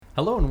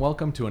Hello and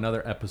welcome to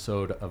another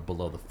episode of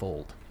Below the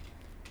Fold.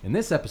 In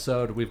this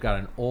episode, we've got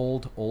an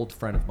old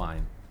friend of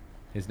mine.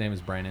 His name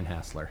is Brandon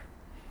Hassler.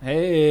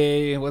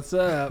 Hey, what's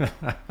up?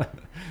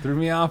 Threw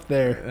me off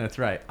there. That's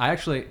right. I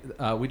actually,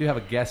 we do have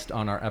a guest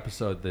on our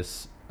episode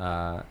this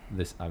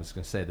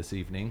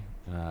evening.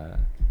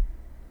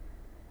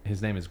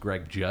 His name is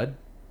Greg Judd.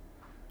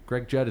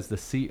 Greg Judd is the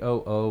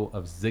COO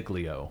of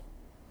Ziglio.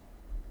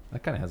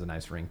 That kind of has a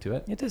nice ring to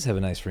it. It does have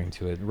a nice ring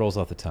to it. It rolls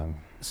off the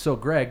tongue. So,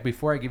 Greg,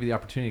 before I give you the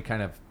opportunity to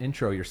kind of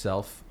intro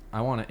yourself,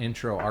 I want to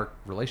intro our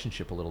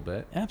relationship a little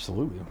bit.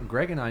 Absolutely.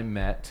 Greg and I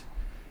met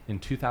in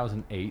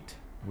 2008.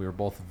 We were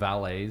both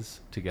valets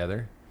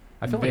together.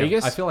 I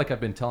feel like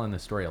I've been telling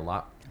this story a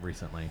lot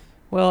recently.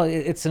 Well,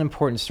 it's an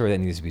important story that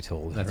needs to be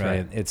told. That's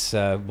right. It's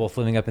both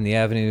living up in the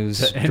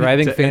avenues,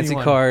 driving fancy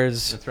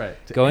cars. That's right.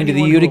 Going to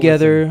the U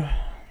together.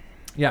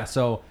 Yeah.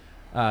 So,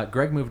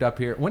 Greg moved up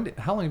here.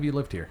 How long have you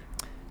lived here?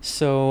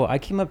 So I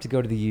came up to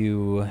go to the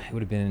U. It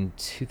would have been in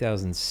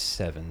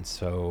 2007.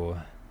 So,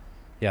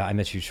 yeah, I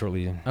met you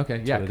shortly.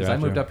 Okay. Yeah, because I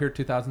moved up here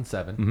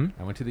 2007. Mm-hmm.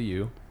 I went to the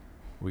U.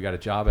 We got a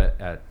job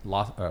at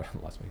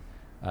VPS.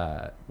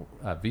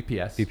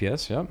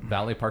 VPS, yep.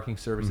 Valet Parking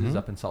Services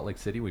up in Salt Lake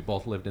City. We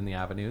both lived in the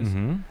avenues.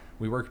 Mm-hmm.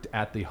 We worked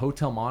at the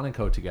Hotel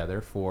Monaco together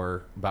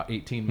for about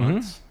 18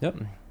 months. Yep.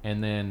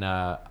 And then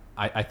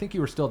I think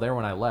you were still there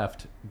when I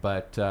left,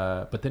 but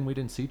then we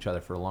didn't see each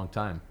other for a long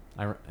time.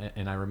 I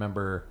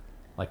remember,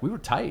 like, we were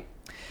tight.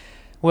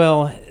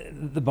 Well,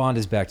 the bond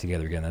is back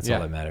together again. That's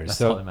all that matters.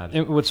 That's all that matters.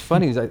 And what's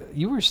funny is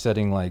you were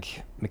studying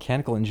like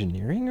mechanical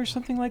engineering or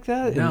something like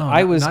that. No, and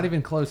I was not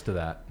even close to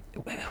that.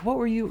 What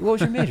was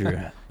your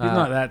major? You're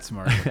not that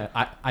smart.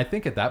 I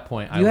think at that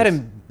point you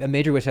had a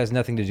major which has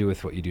nothing to do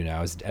with what you do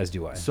now, as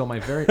do I. So my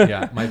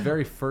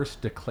very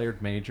first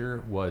declared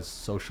major was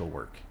social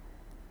work.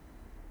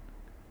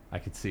 I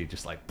could see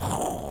just like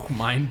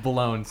mind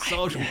blown.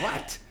 Social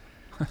what?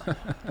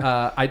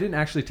 I didn't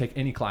actually take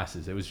any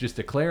classes. It was just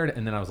declared,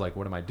 and then I was like,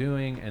 "What am I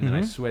doing?" And then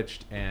I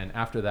switched, and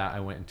after that,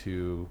 I went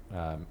into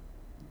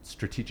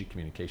strategic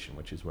communication,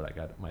 which is what I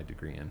got my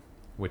degree in,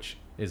 which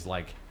is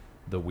like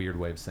the weird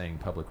way of saying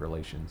public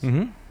relations,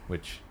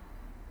 which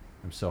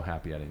I'm so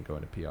happy I didn't go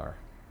into PR.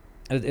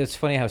 It's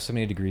funny how so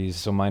many degrees.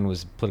 So mine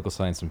was political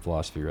science and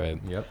philosophy, right?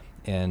 Yep.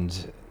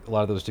 And a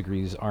lot of those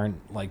degrees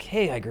aren't like,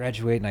 "Hey, I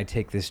graduate and I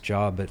take this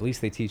job," but at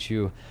least they teach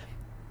you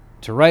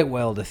to write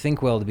well, to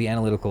think well, to be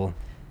analytical.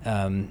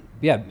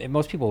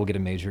 Most people will get a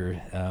major,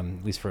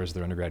 at least far as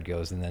their undergrad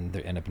goes, and then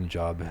they end up in a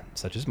job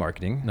such as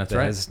marketing. That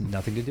right. Has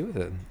nothing to do with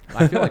it.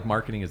 I feel like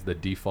marketing is the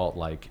default.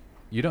 Like,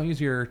 you don't use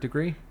your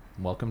degree,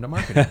 welcome to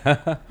marketing.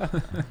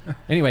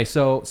 Anyway,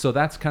 so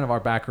that's kind of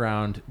our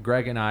background.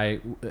 Greg and I,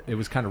 it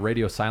was kind of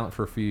radio silent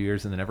for a few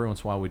years, and then every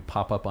once in a while we'd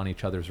pop up on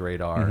each other's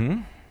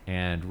radar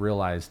and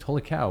realized,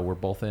 holy cow, we're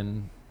both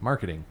in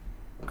marketing.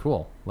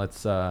 Cool.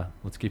 Let's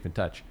keep in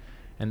touch.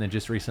 And then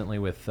just recently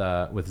with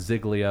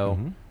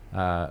Ziglio,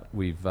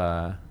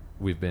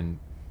 we've been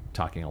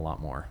talking a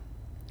lot more.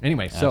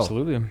 Anyway, so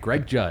Absolutely.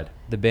 Greg Judd,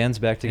 The band's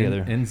back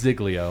together. in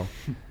Ziglio.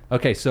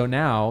 Okay, so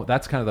now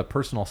that's kind of the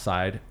personal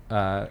side.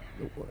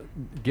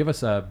 Give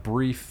us a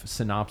brief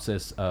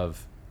synopsis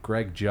of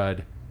Greg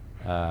Judd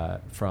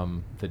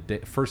from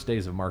the first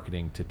days of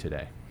marketing to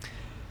today.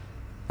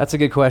 That's a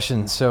good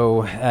question.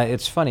 So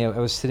it's funny. I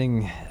was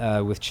sitting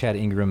with Chad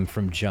Ingram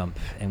from Jump,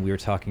 and we were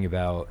talking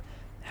about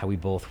how we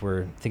both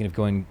were thinking of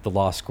going the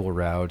law school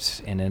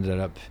route and ended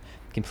up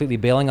completely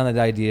bailing on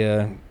that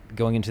idea,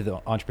 going into the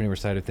entrepreneur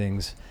side of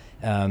things.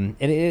 And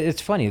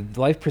it's funny.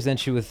 Life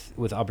presents you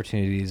with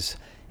opportunities,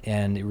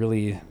 and it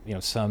really,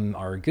 some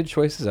are good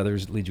choices,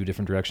 others lead you a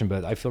different direction.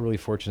 But I feel really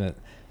fortunate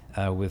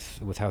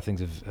with how things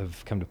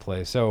have come to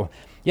play. So,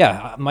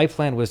 yeah, my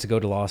plan was to go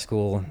to law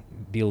school,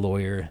 be a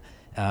lawyer.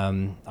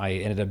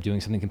 I ended up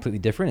doing something completely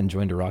different and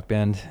joined a rock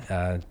band,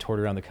 toured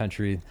around the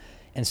country.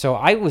 And so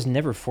I was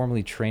never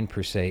formally trained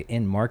per se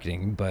in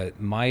marketing, but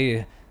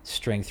my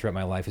strength throughout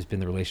my life has been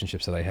the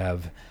relationships that I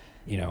have,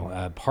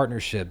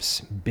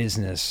 partnerships,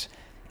 business.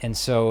 And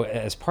so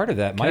as part of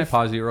that, Can I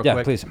pause you real quick?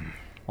 Yeah, please.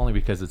 Only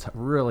because it's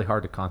really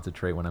hard to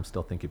concentrate when I'm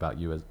still thinking about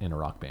you as in a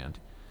rock band.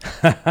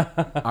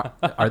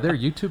 Are there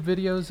YouTube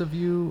videos of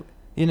you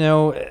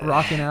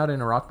rocking out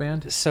in a rock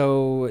band?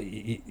 So,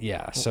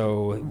 yeah.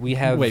 So we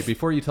have... Wait,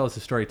 before you tell us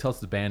the story, tell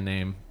us the band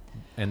name,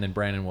 and then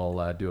Brandon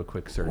will do a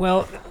quick search.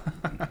 Well,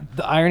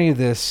 the irony of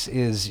this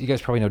is you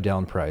guys probably know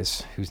Dallin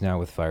Price, who's now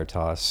with Fire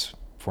Toss,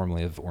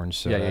 formerly of Orange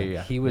Soda.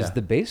 Yeah. He was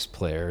the bass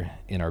player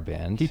in our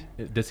band.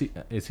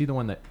 Is he the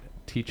one that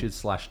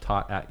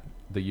teaches/taught at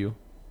the U?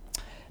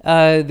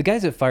 The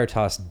guys at Fire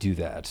Toss do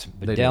that,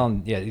 but They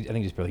Dallin, I think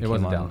he just barely came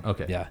on. Dallin,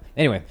 okay. Yeah.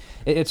 Anyway,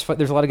 it's fun.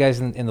 There's a lot of guys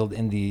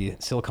in the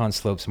Silicon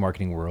Slopes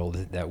marketing world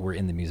that were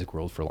in the music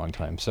world for a long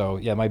time. So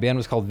yeah, my band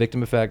was called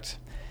Victim Effect.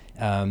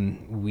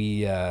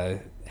 We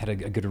had a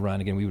good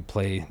run. Again, we would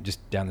play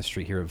just down the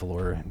street here at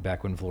Velour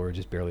back when Velour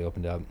just barely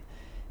opened up.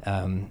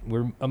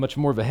 We're a much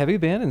more of a heavy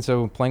band, and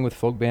so playing with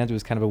folk bands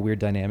was kind of a weird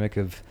dynamic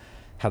of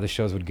how the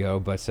shows would go.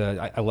 But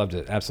I loved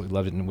it, absolutely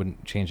loved it, and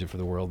wouldn't change it for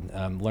the world.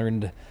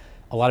 Learned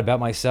a lot about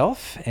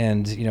myself.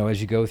 And,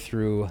 as you go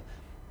through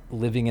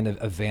living in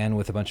a van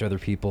with a bunch of other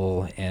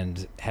people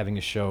and having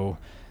a show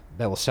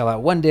that will sell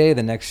out one day,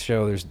 the next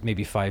show there's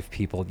maybe 5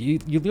 people.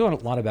 You learn a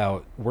lot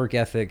about work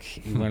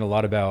ethic. You learn a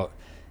lot about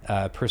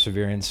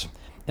perseverance.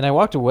 And I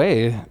walked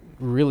away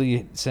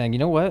really saying, you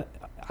know what?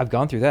 I've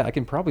gone through that. I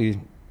can probably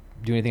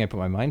do anything I put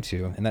my mind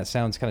to. And that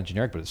sounds kind of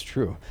generic, but it's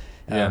true.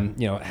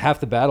 Yeah.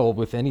 Half the battle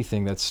with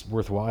anything that's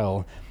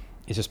worthwhile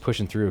is just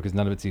pushing through, because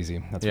none of it's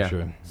easy. That's for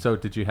sure. So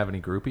did you have any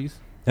groupies?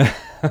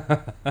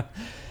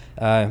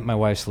 My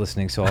wife's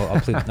listening, so I'll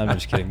plead. No, I'm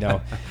just kidding.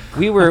 No,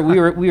 we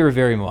were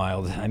very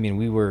mild. I mean,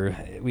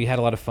 we had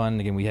a lot of fun.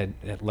 Again, we had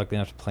luckily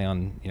enough to play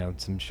on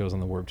some shows on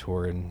the Warped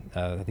Tour, and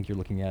I think you're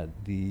looking at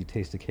the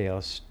Taste of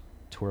Chaos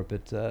tour up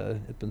at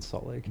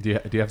Salt Lake. Do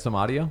you have some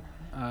audio?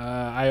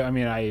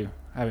 I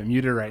have it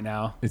muted right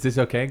now. Is this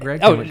okay,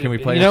 Greg? Oh, Can we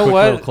play you a know quick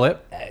what? little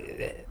clip?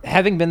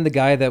 Having been the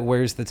guy that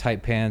wears the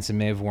tight pants and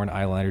may have worn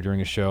eyeliner during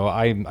a show,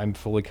 I'm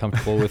fully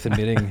comfortable with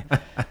admitting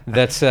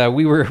that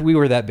we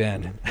were that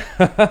band.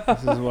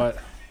 This is what.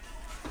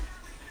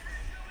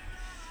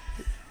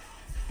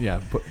 Yeah,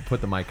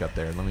 put the mic up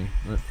there.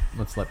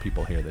 Let's let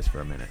people hear this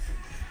for a minute.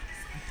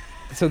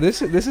 So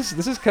this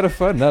is kind of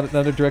fun. Not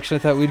a direction I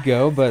thought we'd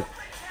go, but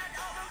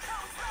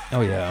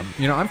oh yeah.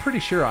 I'm pretty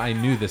sure I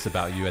knew this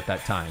about you at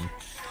that time.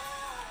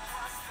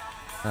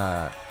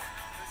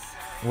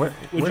 Would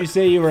you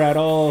say you were at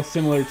all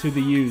similar to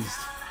the Used?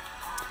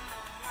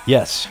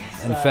 Yes.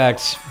 In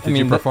fact, Did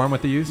you perform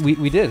with the Used?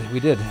 We did.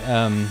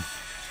 A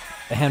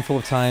handful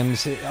of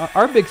times.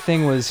 Our big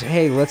thing was,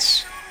 hey,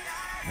 let's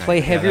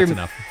play heavier. That's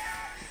enough.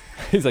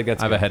 He's like,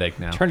 that's I have a headache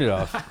now. Turn it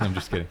off. I'm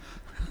just kidding.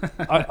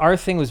 Our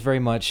thing was very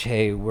much,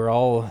 hey, we're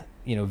all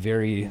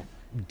very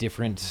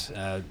different,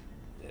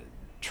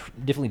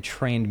 differently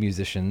trained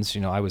musicians.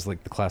 I was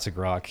like the classic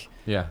rock,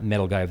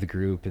 metal guy of the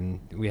group, and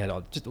we had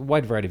just a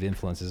wide variety of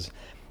influences.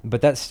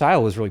 But that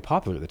style was really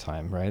popular at the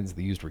time, right?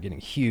 The Used were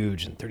getting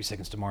huge, and 30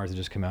 Seconds to Mars had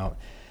just come out.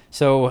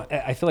 So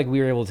I feel like we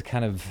were able to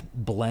kind of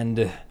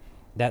blend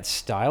that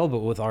style, but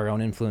with our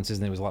own influences,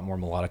 and it was a lot more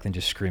melodic than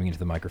just screaming into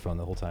the microphone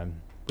the whole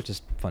time, which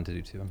is fun to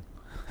do too.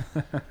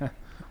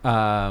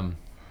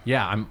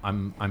 Yeah,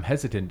 I'm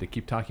hesitant to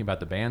keep talking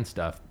about the band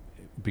stuff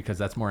because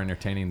that's more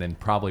entertaining than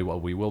probably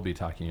what we will be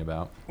talking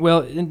about. Well,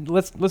 and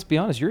let's be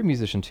honest, you're a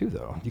musician too,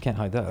 though. You can't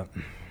hide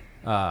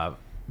that.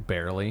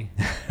 Barely.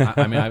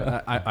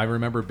 I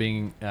remember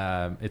being.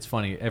 It's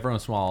funny. Every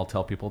once in a while, I'll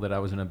tell people that I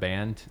was in a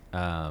band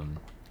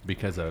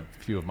because a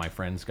few of my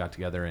friends got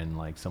together in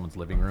like someone's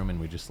living room and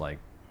we just like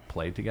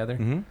played together.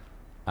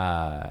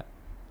 Mm-hmm.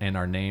 And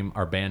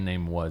our band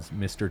name was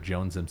Mr.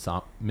 Jones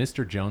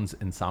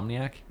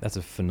Insomniac. That's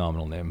a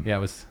phenomenal name. Yeah, it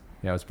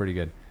was pretty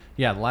good.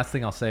 Yeah, the last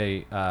thing I'll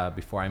say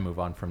before I move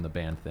on from the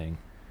band thing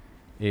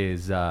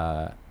is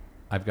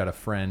I've got a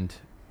friend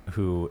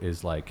who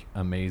is like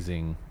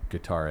amazing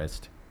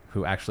guitarist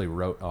who actually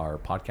wrote our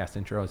podcast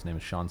intro. His name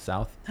is Sean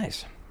South.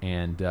 Nice.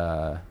 And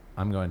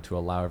I'm going to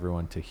allow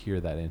everyone to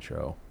hear that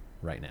intro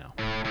right now.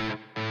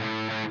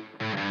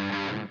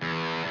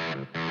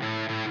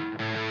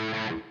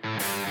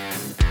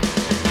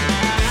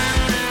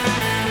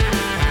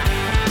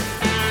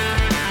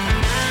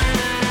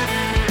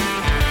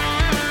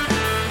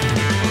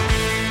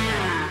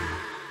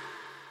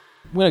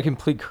 I'm going to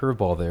complete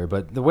curveball there,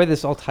 but the way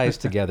this all ties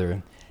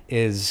together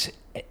is,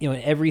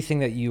 everything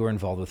that you are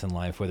involved with in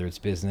life, whether it's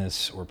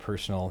business or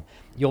personal,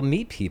 you'll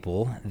meet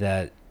people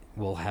that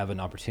will have an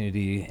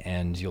opportunity,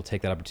 and you'll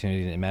take that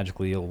opportunity, and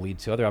magically it'll lead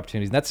to other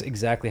opportunities. And that's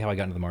exactly how I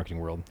got into the marketing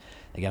world.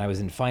 Again, I was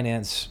in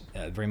finance,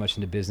 very much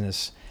into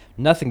business,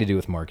 nothing to do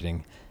with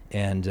marketing.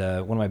 And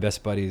one of my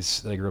best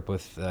buddies that I grew up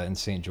with in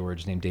St.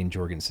 George, named Dane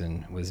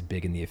Jorgensen, was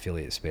big in the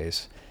affiliate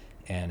space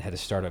and had a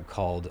startup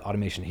called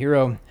Automation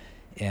Hero,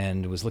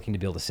 and was looking to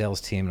build a sales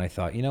team. And I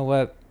thought, you know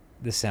what,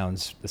 this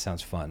sounds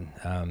fun.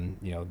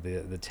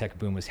 The tech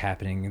boom was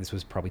happening. This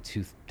was probably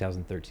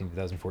 2013,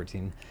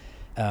 2014.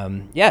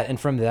 And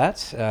from that,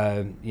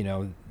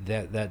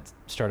 that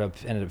startup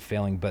ended up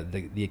failing, but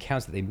the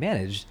accounts that they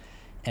managed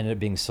ended up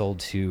being sold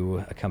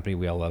to a company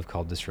we all love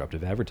called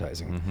Disruptive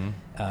Advertising.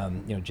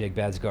 Mm-hmm. Jake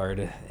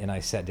Badsgaard and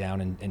I sat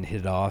down and hit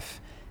it off,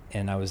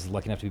 and I was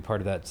lucky enough to be part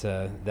of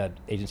that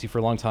agency for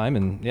a long time.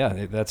 And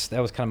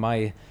that was kind of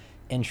my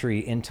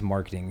entry into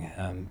marketing.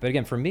 But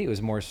again, for me, it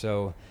was more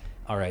so,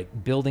 all right,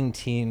 building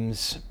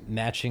teams,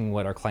 matching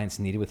what our clients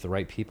needed with the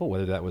right people,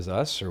 whether that was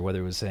us or whether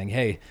it was saying,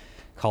 hey,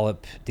 call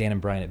up Dan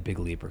and Brian at Big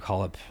Leap or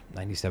call up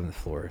 97th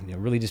Floor.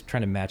 Really just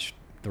trying to match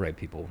the right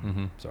people.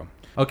 Mm-hmm. So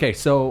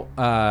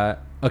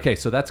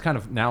so that's kind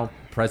of now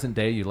present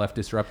day. You left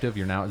Disruptive.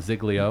 You're now at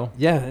Ziglio.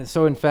 Yeah.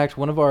 So in fact,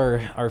 one of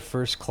our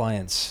first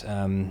clients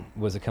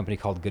was a company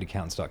called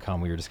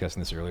GoodAccountants.com. We were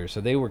discussing this earlier. So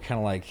they were kind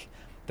of like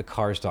the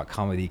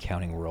Cars.com of the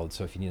accounting world.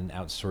 So if you need an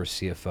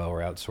outsourced CFO or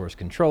outsourced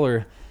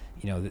controller,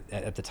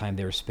 at the time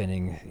they were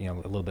spending, a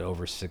little bit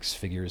over 6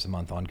 figures a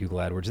month on Google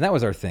AdWords. And that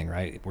was our thing,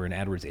 right? We're an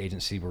AdWords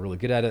agency. We're really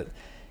good at it.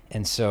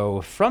 And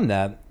so from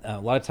that, a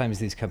lot of times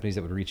these companies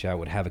that would reach out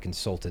would have a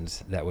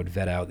consultant that would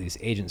vet out these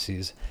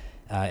agencies.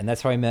 And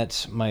that's how I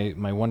met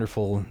my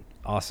wonderful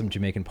awesome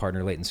Jamaican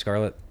partner, Leighton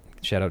Scarlett.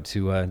 Shout out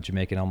to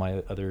Jamaica and all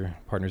my other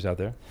partners out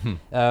there.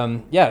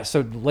 So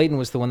Leighton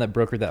was the one that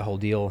brokered that whole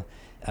deal.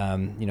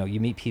 You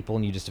meet people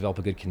and you just develop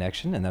a good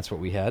connection, and that's what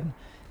we had.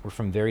 We're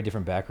from very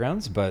different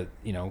backgrounds, but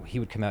he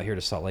would come out here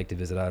to Salt Lake to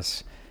visit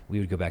us. We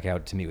would go back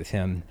out to meet with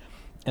him.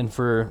 And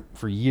for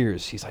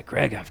years, he's like,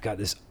 Greg, I've got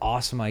this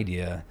awesome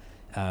idea.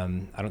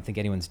 I don't think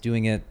anyone's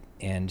doing it.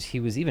 And he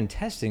was even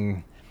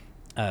testing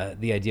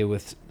the idea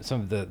with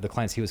some of the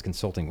clients he was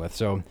consulting with.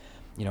 So,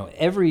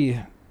 every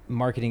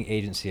marketing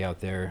agency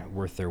out there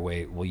worth their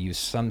weight will use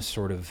some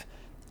sort of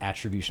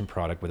attribution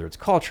product, whether it's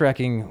call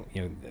tracking,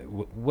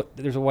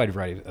 there's a wide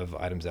variety of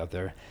items out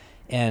there.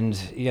 And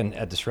again,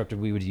 at Disruptive,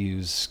 we would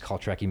use call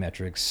tracking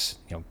metrics,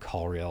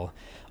 CallRail.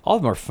 All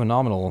of them are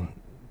phenomenal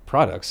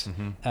products.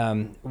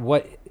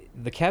 What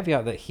the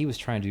caveat that he was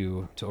trying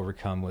to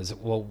overcome was,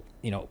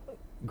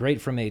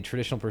 great from a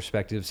traditional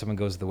perspective, someone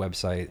goes to the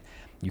website,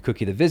 you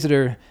cookie the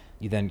visitor,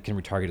 you then can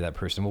retarget that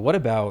person. Well, what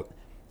about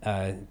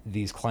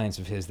these clients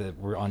of his that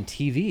were on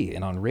TV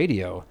and on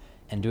radio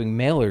and doing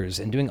mailers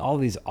and doing all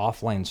of these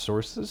offline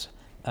sources?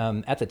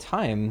 At the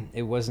time,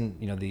 it wasn't,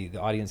 the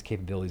audience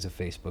capabilities of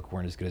Facebook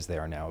weren't as good as they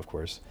are now, of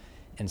course.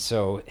 And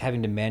so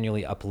having to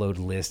manually upload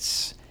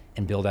lists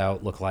and build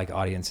out lookalike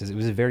audiences, it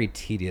was a very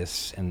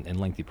tedious and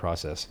lengthy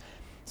process.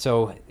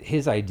 So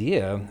his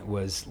idea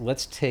was,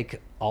 let's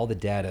take all the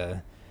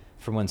data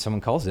from when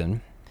someone calls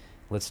in.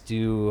 Let's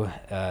do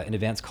an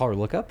advanced caller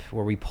lookup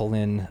where we pull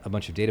in a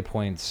bunch of data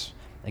points,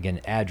 again,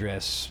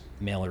 address,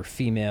 male or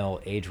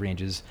female, age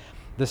ranges,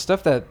 the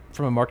stuff that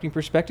from a marketing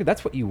perspective,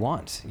 that's what you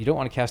want. You don't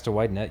want to cast a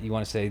wide net. You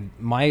want to say,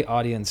 my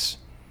audience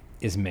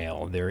is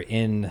male. They're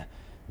in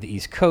the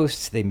East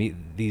Coast. They meet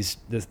this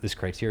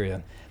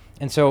criteria.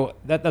 And so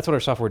that's what our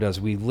software does.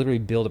 We literally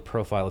build a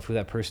profile of who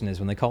that person is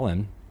when they call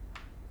in,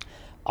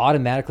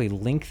 automatically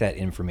link that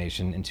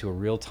information into a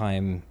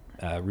real-time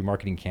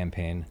remarketing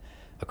campaign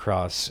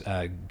across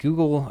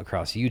Google,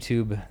 across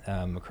YouTube,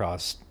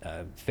 across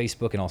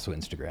Facebook, and also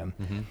Instagram.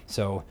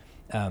 So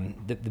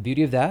the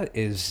beauty of that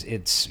is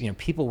it's,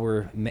 people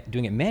were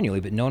doing it manually,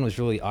 but no one was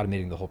really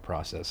automating the whole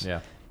process. Yeah.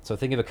 So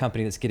think of a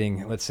company that's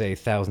getting, let's say,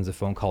 thousands of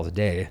phone calls a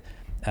day.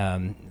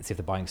 Let's say if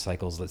the buying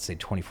cycle's, let's say,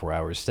 24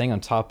 hours. Staying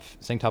top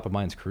of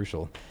mind is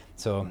crucial.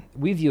 So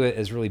we view it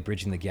as really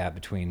bridging the gap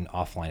between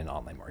offline and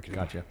online marketing.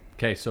 Gotcha.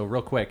 Okay, so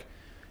real quick,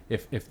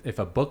 if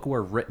a book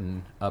were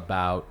written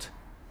about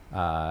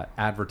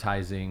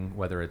advertising,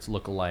 whether it's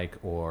lookalike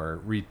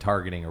or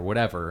retargeting or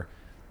whatever,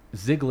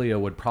 Ziglia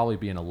would probably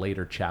be in a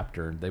later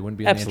chapter. They wouldn't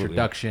be in the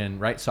introduction,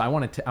 right? So I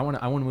want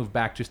to move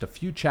back just a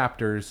few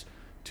chapters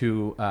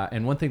to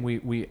and one thing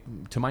we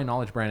to my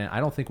knowledge, Brandon, I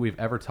don't think we've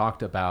ever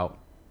talked about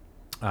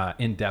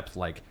in depth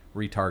like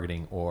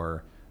retargeting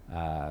or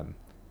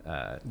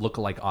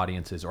lookalike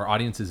audiences or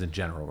audiences in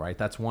general, right?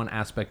 That's one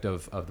aspect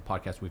of the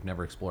podcast we've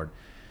never explored.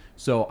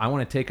 So I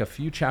want to take a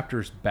few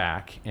chapters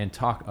back and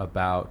talk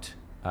about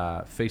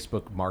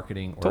Facebook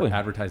marketing or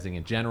advertising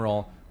in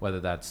general, whether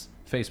that's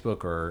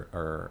Facebook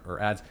or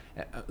ads.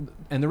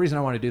 And the reason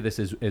I want to do this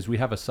is we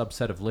have a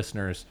subset of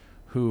listeners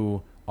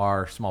who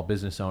are small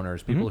business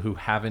owners, people who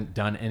haven't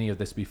done any of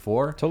this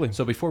before.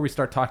 So before we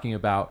start talking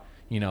about,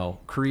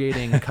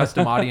 creating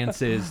custom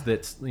audiences,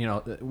 that's, we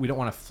don't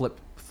want to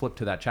flip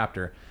to that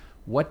chapter.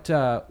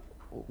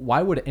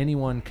 Why would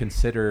anyone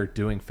consider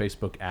doing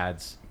Facebook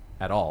ads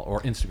at all, or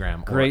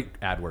Instagram, or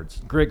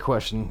AdWords? Great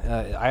question.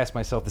 I asked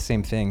myself the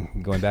same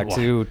thing going back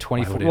to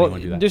 24. Why would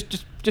anyone do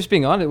that? Just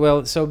being on it.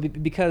 Well, so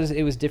because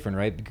it was different,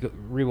 right?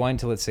 Rewind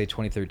to, let's say,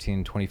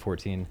 2013,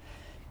 2014.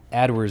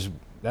 AdWords,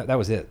 that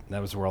was it.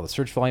 That was where all the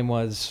search volume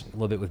was. A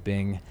little bit with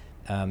Bing.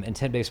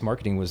 Intent-based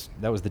marketing was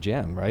the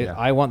jam, right? Yeah.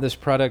 I want this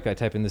product. I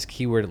type in this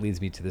keyword. It leads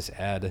me to this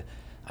ad.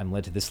 I'm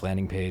led to this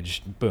landing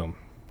page. Boom.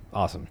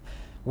 Awesome.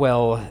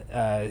 Well,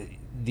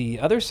 the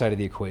other side of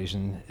the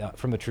equation,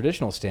 from a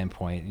traditional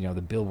standpoint,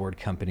 the billboard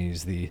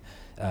companies, the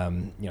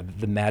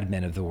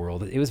madmen of the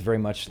world, it was very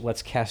much,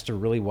 let's cast a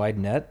really wide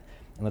net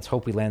and let's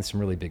hope we land some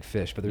really big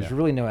fish. But there's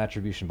really no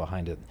attribution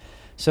behind it.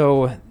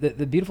 So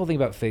the beautiful thing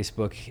about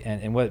Facebook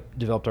and what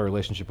developed our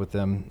relationship with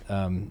them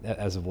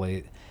as of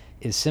late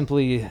is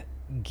simply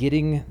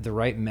getting the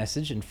right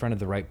message in front of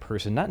the right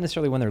person, not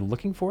necessarily when they're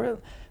looking for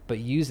it, but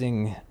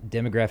using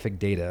demographic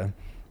data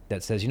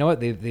that says,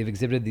 they've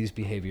exhibited these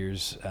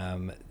behaviors,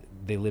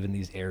 they live in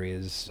these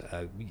areas,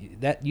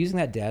 using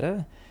that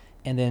data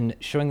and then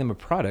showing them a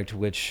product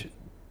which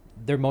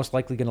they're most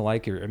likely going to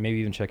like or maybe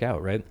even check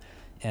out, right?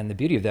 And the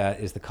beauty of that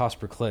is the cost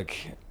per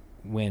click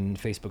when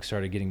Facebook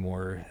started getting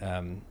more,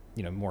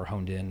 more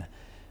honed in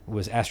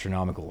was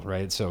astronomical,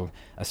 right? So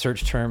a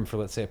search term for,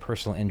 let's say, a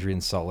personal injury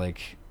in Salt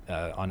Lake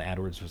on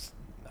AdWords was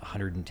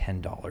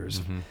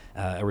 $110.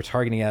 A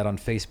retargeting ad on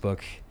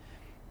Facebook,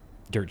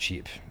 dirt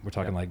cheap. We're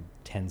talking like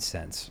 10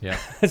 cents. Yeah.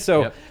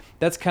 So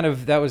that's kind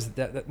of,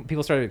 that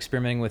people started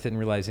experimenting with it and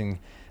realizing,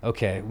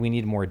 okay, we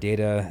need more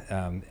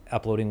data.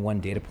 Uploading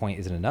one data point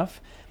isn't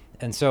enough.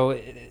 And so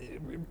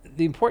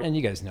the important, and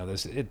you guys know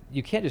this,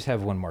 you can't just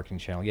have one marketing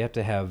channel. You have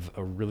to have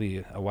a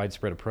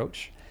widespread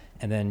approach,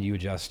 and then you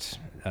adjust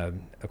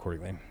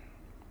accordingly.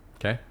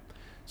 Okay.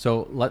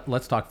 So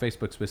let's talk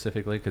Facebook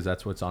specifically, because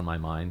that's what's on my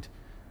mind.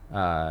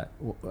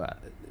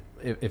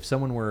 If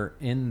someone were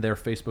in their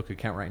Facebook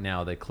account right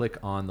now, they click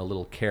on the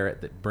little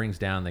caret that brings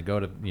down, they go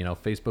to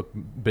Facebook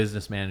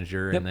Business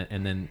Manager, Yep.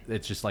 and then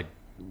it's just like,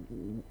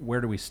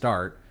 where do we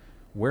start?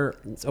 Where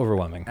It's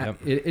overwhelming. Yep.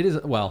 it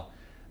is. Well,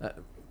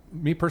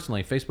 me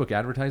personally, Facebook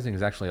advertising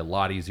is actually a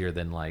lot easier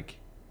than like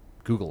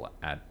Google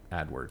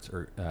AdWords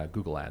or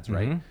Google Ads,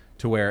 right? Mhm.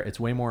 To where it's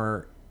way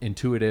more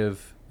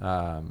intuitive,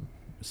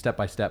 step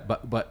by step.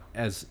 But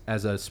as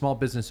a small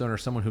business owner,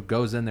 someone who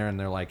goes in there and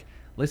they're like,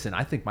 listen,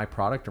 I think my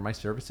product or my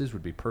services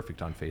would be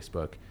perfect on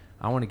Facebook.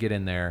 I want to get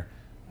in there.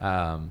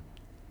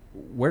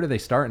 Where do they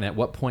start, and at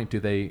what point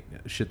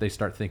should they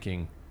start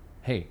thinking,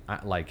 hey,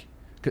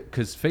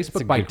 because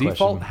Facebook by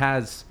default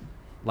has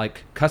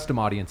like custom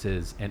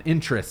audiences and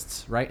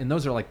interests, right? And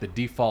those are like the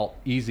default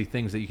easy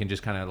things that you can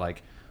just kind of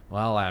like,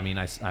 well, I mean,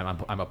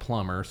 I'm a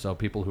plumber, so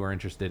people who are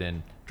interested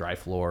in dry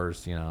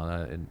floors,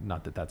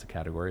 not that that's a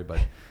category, but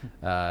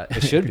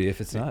It should be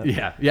if it's not.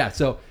 yeah.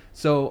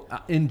 So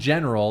in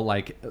general,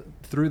 like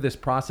through this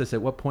process,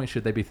 at what point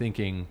should they be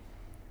thinking,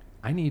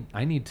 I need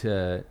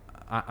a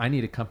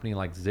company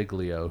like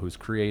Ziglio who's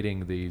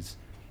creating these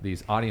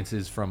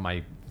audiences from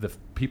the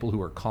people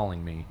who are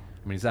calling me?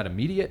 I mean, is that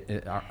immediate?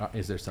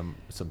 Is there some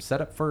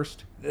setup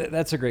first?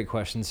 That's a great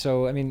question.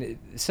 So, I mean,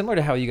 similar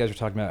to how you guys were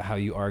talking about how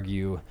you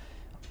argue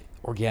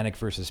organic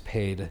versus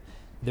paid,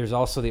 there's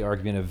also the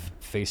argument of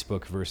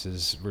Facebook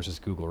versus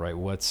Google, right?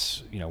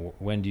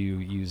 When do you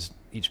use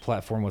each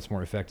platform? What's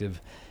more effective?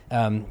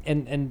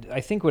 And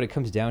I think what it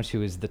comes down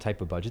to is the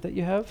type of budget that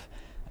you have,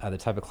 the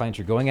type of clients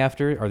you're going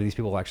after. Are these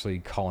people actually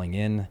calling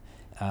in?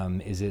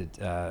 Is it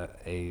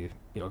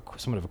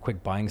somewhat of a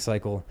quick buying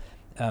cycle?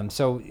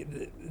 So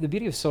the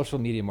beauty of social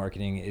media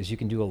marketing is you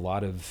can do a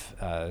lot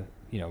of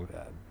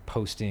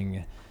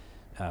posting,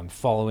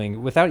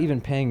 following without even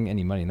paying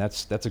any money, and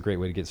that's a great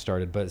way to get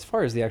started. But as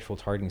far as the actual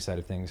targeting side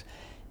of things,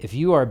 if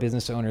you are a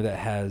business owner that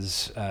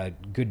has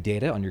good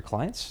data on your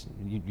clients,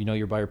 you know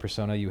your buyer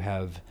persona, you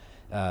have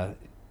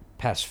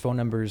past phone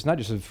numbers, not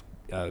just of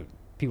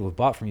people who've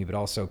bought from you, but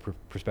also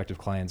prospective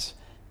clients,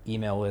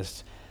 email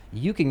lists,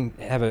 you can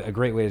have a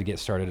great way to get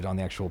started on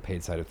the actual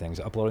paid side of things,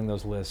 uploading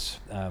those lists.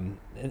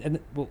 And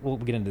we'll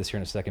get into this here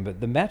in a second, but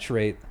the match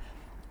rate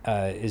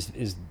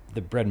is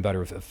the bread and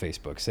butter of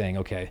Facebook, saying,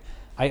 okay,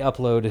 I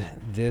upload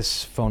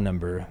this phone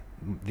number,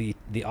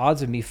 the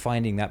odds of me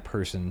finding that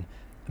person,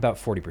 about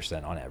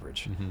 40% on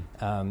average.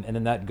 Mm-hmm. And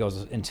then that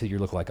goes into your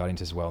lookalike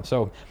audience as well.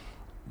 So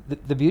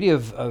the beauty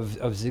of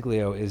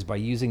Ziglio is by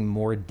using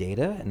more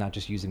data and not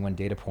just using one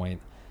data point,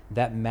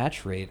 that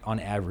match rate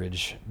on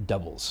average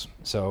doubles.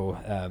 So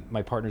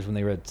my partners, when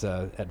they were at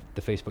the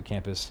Facebook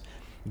campus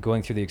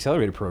going through the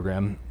accelerator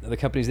program, the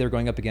companies they were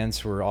going up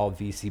against were all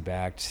VC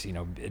backed,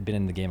 had been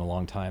in the game a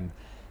long time.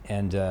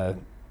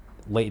 And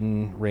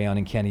Leighton, Rayon,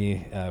 and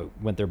Kenny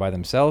went there by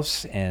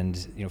themselves, and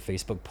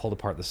Facebook pulled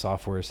apart the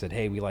software, said,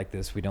 hey, we like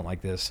this, we don't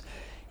like this.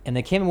 And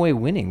they came away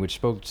winning, which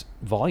spoke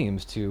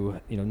volumes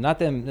to, not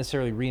them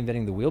necessarily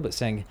reinventing the wheel, but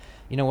saying,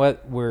 you know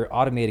what, we're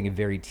automating a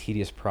very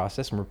tedious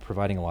process and we're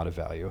providing a lot of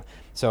value.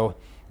 So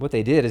what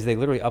they did is they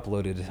literally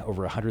uploaded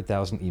over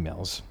 100,000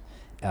 emails,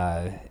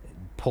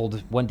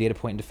 pulled one data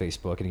point into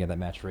Facebook, and again, that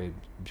match rate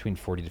between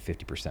 40 to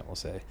 50%, we'll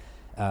say.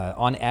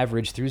 On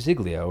average, through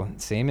Ziglio,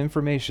 same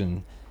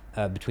information,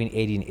 between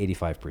 80 and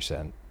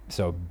 85%.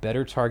 So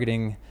better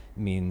targeting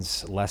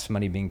means less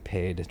money being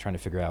paid trying to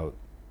figure out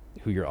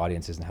who your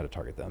audience is and how to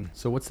target them.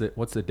 So what's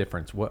the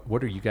difference?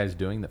 What are you guys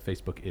doing that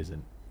Facebook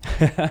isn't?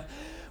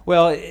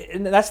 Well,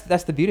 and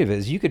that's the beauty of it,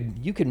 is you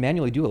could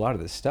manually do a lot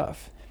of this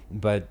stuff,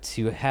 but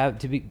to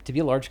be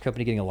a large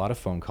company getting a lot of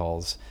phone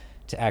calls,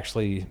 to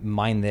actually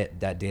mine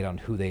that data on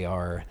who they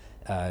are,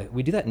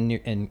 we do that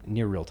in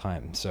near real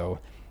time. So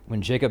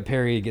when Jacob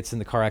Perry gets in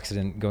the car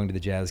accident going to the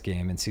Jazz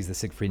game and sees the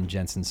Siegfried and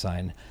Jensen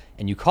sign,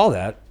 and you call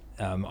that,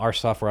 our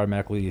software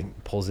automatically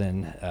pulls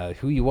in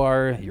who you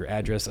are, your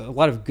address, a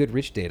lot of good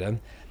rich data.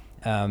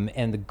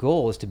 And the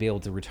goal is to be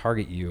able to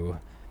retarget you,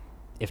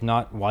 if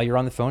not while you're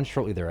on the phone,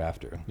 shortly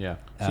thereafter. Yeah.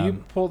 So you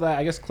pull that,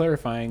 I guess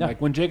clarifying, yeah.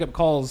 like when Jacob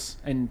calls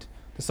and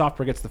the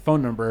software gets the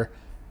phone number,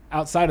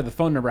 outside of the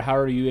phone number, how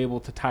are you able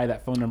to tie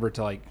that phone number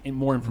to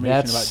more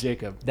information about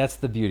Jacob? That's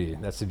the beauty.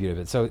 That's the beauty of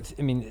it. So,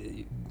 I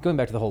mean, going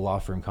back to the whole law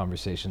firm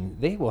conversation,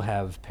 they will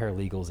have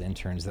paralegals,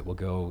 interns that will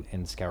go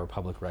and scour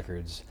public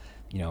records,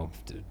 to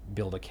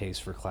build a case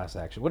for class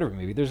action, whatever it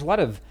may be. There's a lot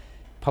of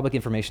public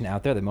information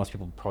out there that most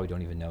people probably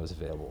don't even know is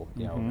available.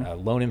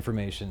 Loan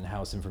information,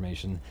 house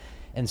information.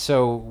 And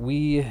so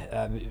we,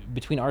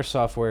 between our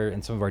software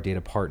and some of our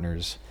data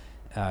partners,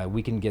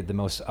 we can get the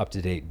most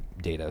up-to-date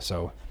data.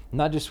 So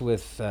not just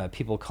with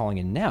people calling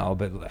in now,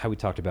 but how we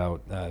talked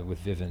about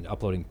with Vivint,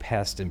 uploading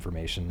past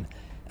information,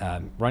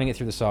 running it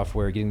through the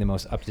software, getting the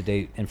most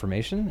up-to-date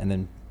information, and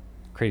then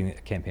creating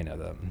a campaign out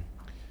of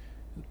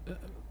that.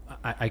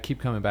 I keep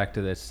coming back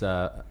to this.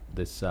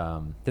 Did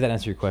that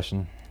answer your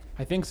question?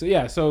 I think so.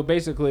 Yeah. So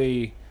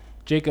basically,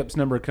 Jacob's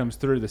number comes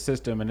through the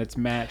system and it's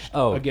matched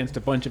against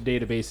a bunch of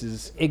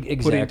databases,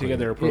 putting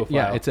together a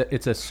profile.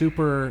 It's a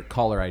super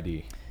caller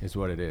ID is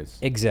what it is.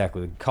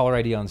 Exactly. Caller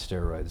ID on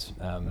steroids.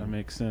 That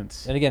makes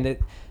sense. And again,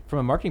 from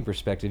a marketing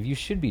perspective, you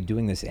should be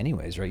doing this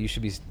anyways, right? You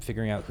should be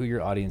figuring out who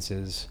your audience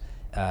is,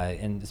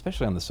 and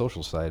especially on the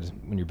social side,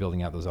 when you're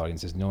building out those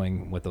audiences,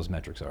 knowing what those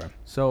metrics are.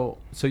 So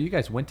you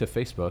guys went to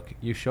Facebook,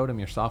 you showed them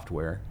your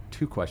software.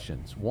 2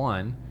 questions.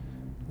 1,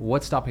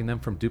 what's stopping them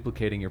from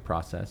duplicating your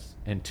process?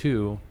 And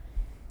 2,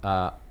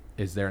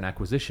 is there an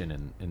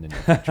acquisition in the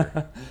near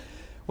future?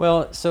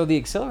 Well, so the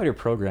accelerator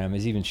program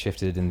has even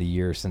shifted in the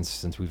year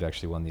since we've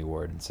actually won the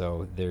award. And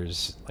so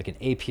there's like an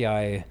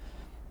API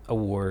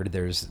award.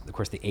 There's, of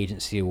course, the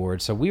agency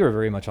award. So we were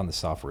very much on the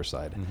software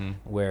side,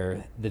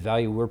 where the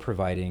value we're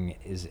providing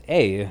is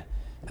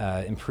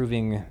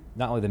improving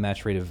not only the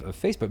match rate of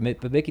Facebook,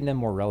 but making them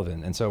more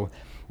relevant. And so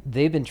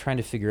they've been trying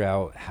to figure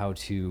out how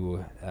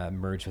to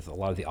merge with a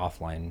lot of the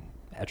offline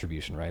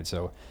attribution, right?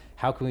 So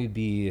how can we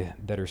be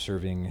better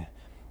serving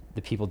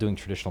the people doing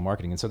traditional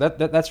marketing? And so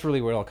that's really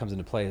where it all comes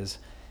into play is,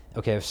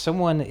 okay, if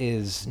someone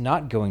is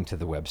not going to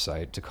the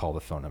website to call the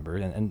phone number,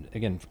 and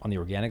again, on the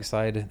organic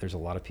side, there's a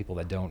lot of people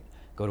that don't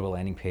go to a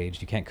landing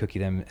page. You can't cookie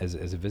them as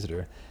a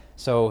visitor.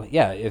 So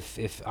yeah,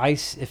 if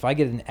I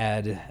get an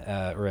ad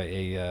or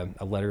a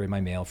letter in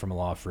my mail from a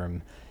law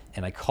firm,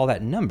 and I call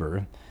that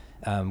number,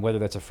 whether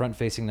that's a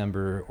front-facing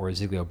number or a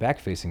Ziglio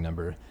back-facing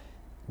number,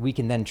 we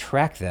can then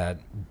track that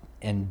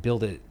and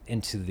build it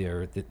into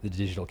the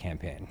digital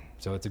campaign.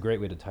 So it's a great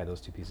way to tie those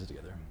 2 pieces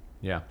together.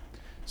 Yeah.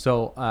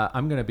 So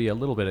I'm going to be a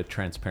little bit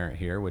transparent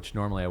here, which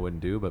normally I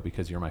wouldn't do, but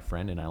because you're my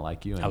friend and I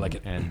like you, and, I like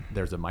it, and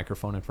there's a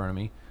microphone in front of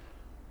me.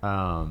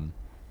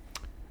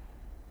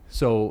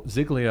 So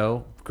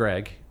Ziglio,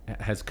 Greg,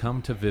 has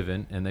come to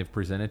Vivint and they've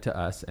presented to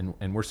us,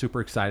 and we're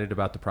super excited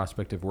about the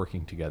prospect of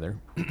working together.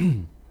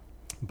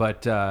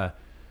 But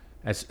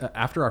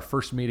after our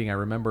first meeting, I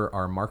remember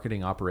our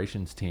marketing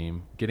operations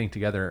team getting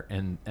together,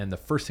 and the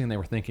first thing they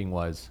were thinking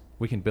was,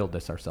 we can build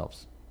this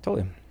ourselves.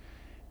 Totally.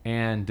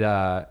 And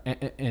I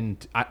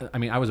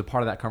mean, I was a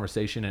part of that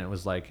conversation, and it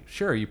was like,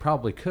 sure, you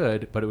probably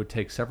could, but it would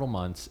take several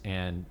months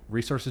and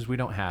resources we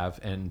don't have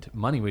and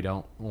money we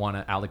don't want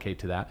to allocate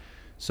to that.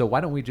 So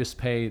why don't we just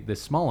pay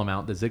this small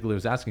amount that Ziglio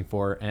is asking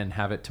for and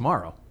have it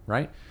tomorrow,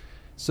 right?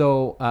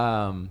 So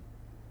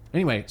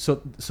anyway,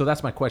 so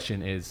that's my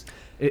question: is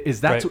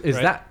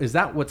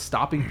that what's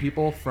stopping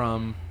people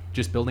from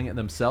just building it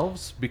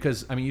themselves?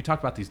 Because I mean, you talk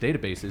about these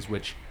databases,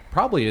 which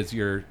probably is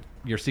your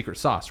secret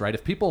sauce, right?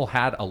 If people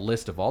had a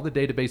list of all the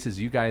databases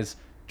you guys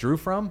drew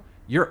from,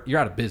 you're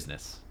out of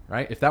business,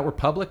 right? If that were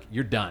public,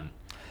 you're done.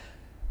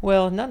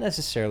 Well, not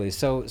necessarily.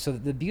 So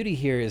the beauty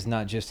here is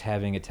not just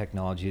having a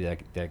technology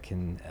that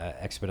can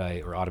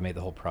expedite or automate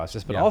the whole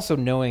process, but also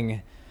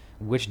knowing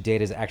which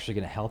data is actually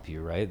going to help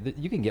you, right?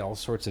 You can get all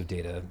sorts of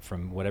data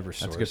from whatever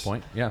source. That's a good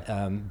point,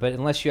 yeah. But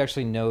unless you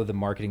actually know the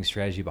marketing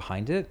strategy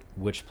behind it,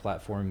 which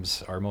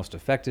platforms are most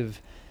effective,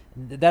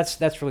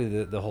 that's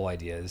really the whole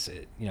idea is,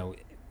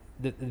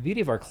 the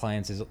beauty of our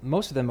clients is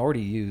most of them already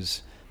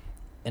use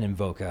an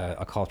Invoca,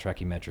 a call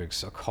tracking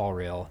metrics, a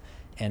CallRail,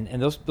 and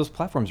those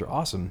platforms are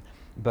awesome.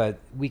 But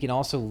we can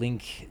also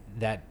link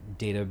that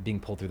data being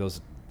pulled through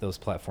those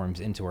platforms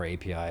into our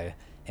API,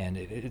 and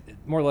it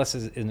more or less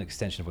is an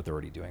extension of what they're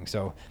already doing.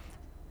 So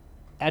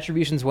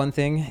attribution is one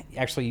thing.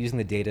 Actually using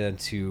the data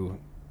to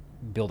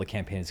build a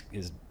campaign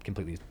is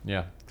completely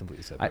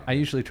separate. I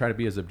usually try to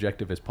be as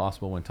objective as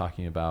possible when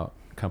talking about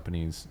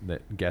companies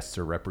that guests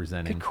are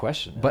representing. Good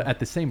question. But at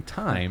the same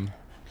time,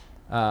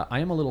 I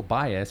am a little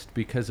biased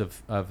because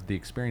of the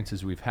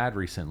experiences we've had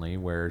recently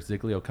where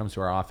Ziglio comes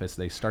to our office,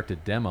 they start to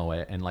demo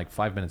it, and like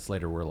 5 minutes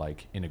later we're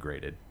like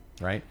integrated,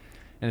 right?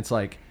 And it's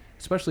like,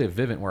 especially at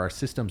Vivint where our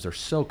systems are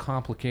so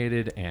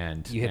complicated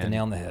and you hit the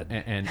nail on the head.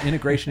 And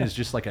integration is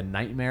just like a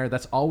nightmare.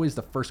 That's always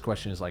the first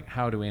question is like,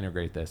 how do we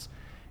integrate this?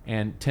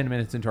 And 10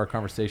 minutes into our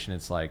conversation,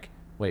 it's like,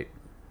 wait,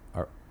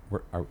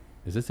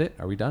 is this it?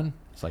 Are we done?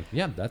 It's like,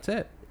 yeah, that's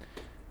it.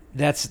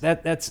 That's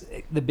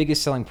the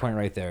biggest selling point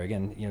right there.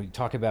 Again, you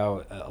talk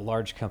about a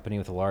large company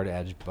with a large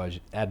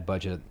ad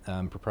budget,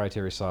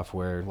 proprietary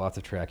software, lots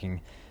of tracking.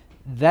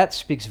 That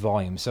speaks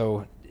volume.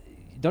 So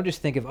don't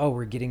just think of,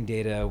 we're getting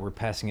data, we're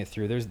passing it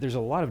through. There's a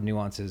lot of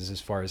nuances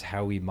as far as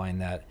how we mine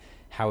that,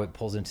 how it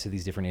pulls into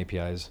these different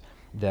APIs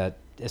that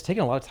has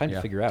taken a lot of time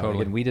to figure out.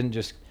 Totally. Again, we didn't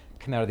just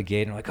come out of the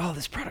gate and we're like,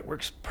 this product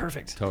works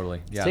perfect.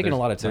 Totally. It's taken a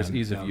lot of time. There's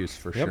ease of use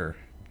for sure.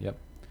 Yep.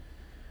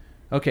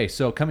 Okay,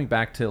 so coming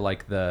back to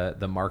like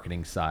the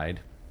marketing side,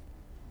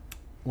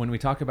 when we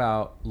talk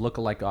about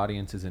lookalike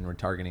audiences and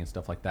retargeting and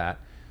stuff like that,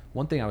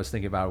 one thing I was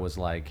thinking about was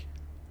like,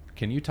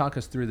 can you talk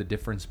us through the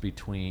difference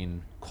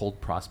between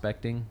cold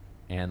prospecting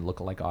and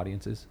lookalike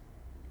audiences?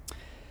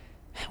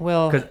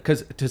 Well,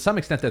 because to some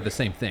extent they're the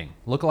same thing.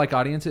 Lookalike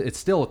audiences, it's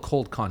still a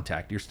cold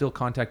contact. You're still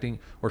contacting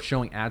or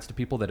showing ads to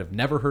people that have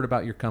never heard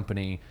about your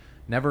company.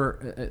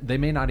 They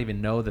may not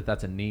even know that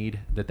that's a need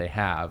that they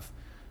have.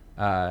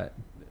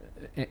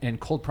 And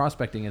cold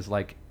prospecting is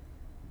like,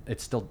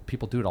 it's still,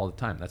 people do it all the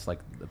time. That's like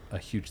a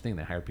huge thing.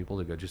 They hire people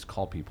to go just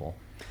call people.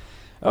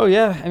 Oh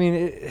yeah, I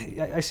mean,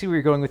 I see where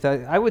you're going with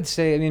that. I would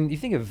say, I mean, you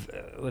think of,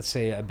 let's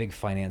say, a big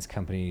finance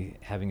company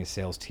having a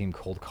sales team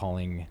cold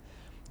calling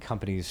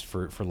companies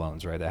for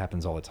loans, right? That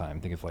happens all the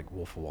time. Think of like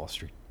Wolf of Wall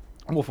Street,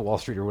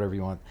 or whatever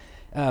you want.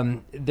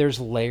 There's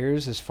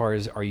layers as far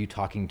as, are you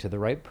talking to the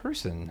right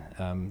person?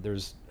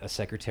 There's a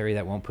secretary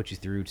that won't put you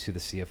through to the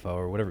CFO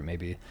or whatever it may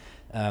be.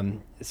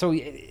 So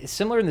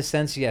similar in the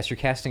sense, yes, you're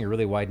casting a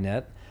really wide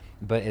net,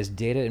 but as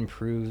data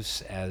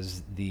improves,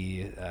 as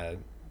the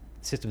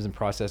systems and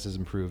processes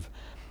improve,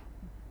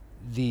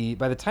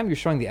 by the time you're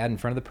showing the ad in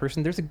front of the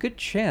person, there's a good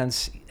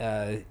chance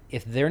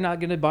if they're not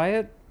going to buy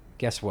it,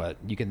 guess what?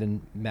 You can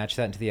then match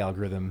that into the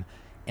algorithm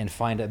and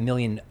find a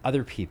million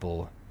other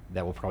people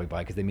that will probably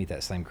buy because they meet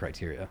that same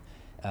criteria.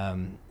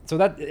 So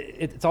that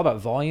it's all about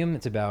volume.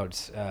 It's about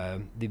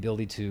the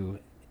ability to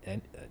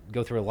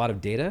go through a lot of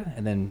data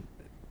and then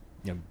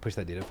push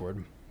that data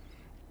forward.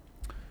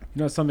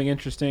 Something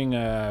interesting.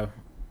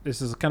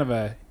 This is kind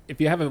of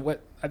if you have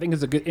what I think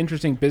is a good,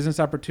 interesting business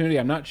opportunity.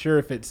 I'm not sure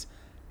if it's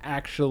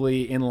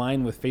actually in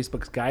line with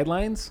Facebook's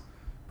guidelines,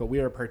 but we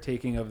are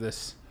partaking of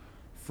this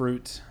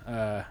fruit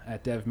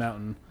at Dev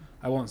Mountain.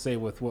 I won't say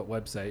with what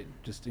website,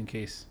 just in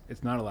case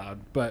it's not allowed.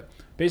 But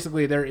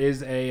basically,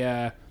 there's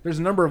a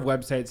number of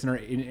websites in our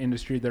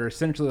industry that are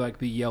essentially like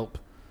the Yelp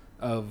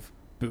of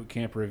boot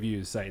camp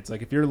reviews sites.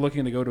 Like if you're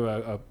looking to go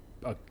to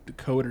a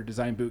code or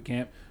design boot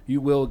camp,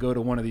 you will go to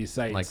one of these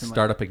sites. Like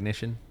Startup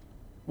Ignition?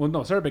 Well,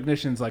 no, Startup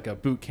Ignition's like a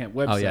boot camp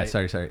website. Oh yeah,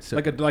 sorry. So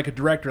like a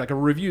director, like a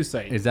review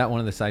site. Is that one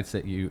of the sites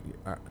that you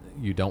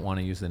don't want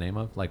to use the name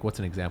of? Like, what's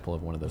an example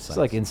of one of those sites? It's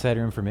like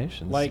insider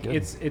information. Like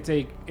it's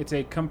a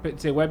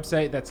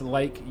website that's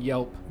like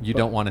Yelp. You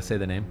don't want to say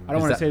the name? I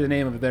don't want to say the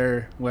name of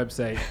their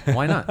website.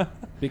 Why not?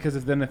 Because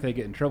if they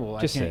get in trouble,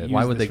 Just I can't say it. use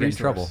Why would they get in resource.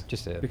 trouble?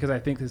 Just say it. Because I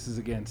think this is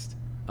against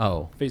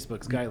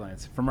Facebook's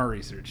guidelines from our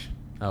research.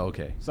 Oh,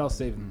 okay. So I'll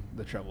save them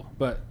the trouble.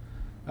 But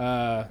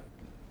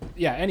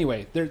yeah.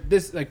 Anyway,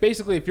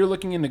 basically, if you're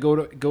looking into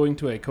going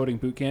to a coding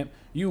boot camp,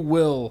 you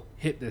will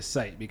hit this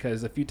site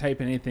because if you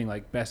type in anything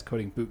like best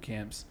coding boot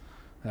camps,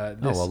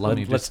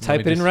 let's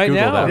type it in right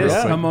now. This,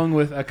 among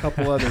with a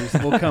couple others,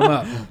 will come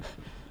up.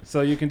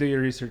 So you can do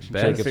your research and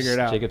try to figure it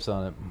out. Jacob's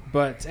on it.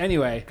 But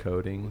anyway,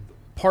 coding.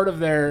 Part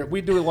of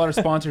we do a lot of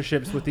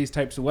sponsorships with these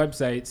types of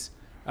websites.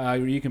 Where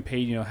you can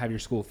pay, have your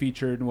school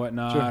featured and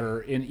whatnot, sure,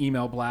 or in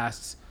email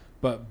blasts.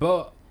 But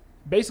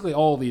basically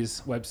all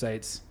these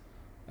websites.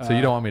 So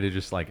you don't want me to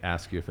just like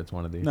ask you if it's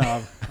one of these?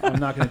 No, I'm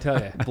not going to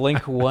tell you.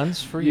 Blink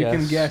once for you yes. You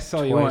can guess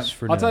all you want.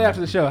 I'll tell you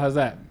after the show. How's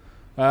that?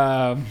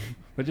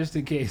 But just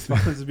in case,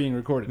 while this is being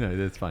recorded. No,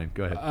 that's fine.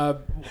 Go ahead.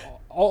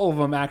 All of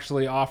them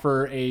actually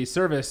offer a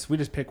service. We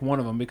just pick one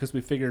of them because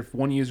we figure if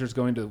one user is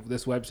going to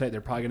this website,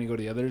 they're probably going to go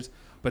to the others.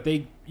 But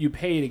you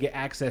pay to get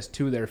access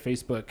to their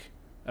Facebook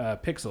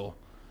pixel.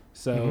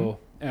 So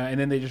and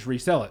then they just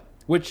resell it.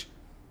 Which,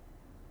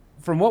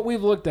 from what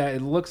we've looked at,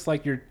 it looks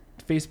like your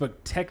Facebook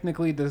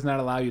technically does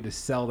not allow you to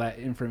sell that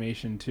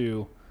information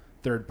to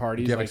third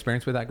parties. Do you have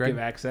experience with that, Greg? Give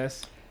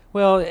access.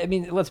 Well, I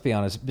mean, let's be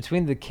honest.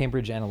 Between the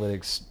Cambridge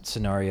Analytics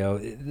scenario,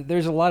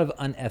 there's a lot of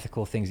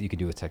unethical things that you can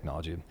do with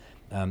technology.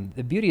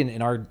 The beauty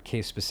in our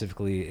case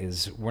specifically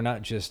is we're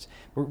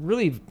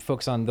really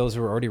focused on those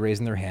who are already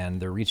raising their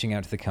hand. They're reaching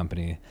out to the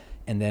company,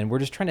 and then we're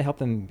just trying to help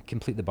them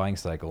complete the buying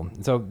cycle.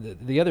 And so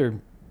the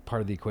other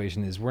part of the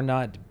equation is we're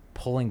not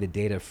pulling the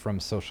data from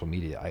social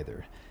media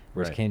either,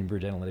 whereas right.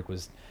 Cambridge Analytica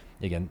was,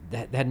 again,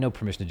 they had no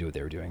permission to do what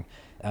they were doing.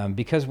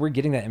 Because we're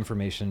getting that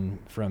information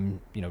from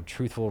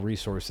truthful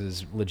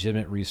resources,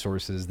 legitimate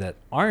resources that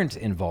aren't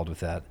involved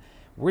with that,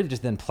 we're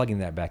just then plugging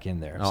that back in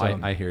there. Oh, so,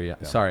 I hear you.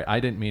 Yeah. Sorry, I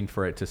didn't mean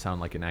for it to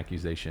sound like an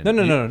accusation.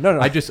 No.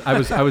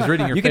 I was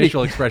reading your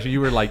facial expression. You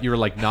were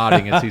like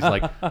nodding as he's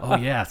like, oh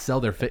yeah,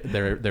 sell their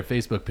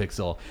Facebook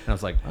pixel. And I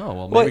was like, oh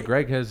well, maybe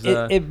Greg has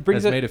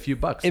made a few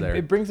bucks there.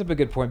 It brings up a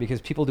good point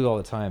because people do all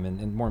the time,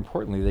 and more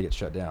importantly, they get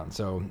shut down.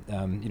 So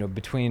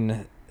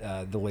between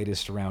the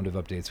latest round of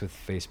updates with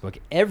Facebook,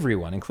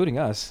 everyone, including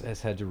us,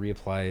 has had to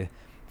reapply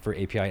for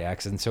API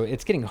access, and so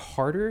it's getting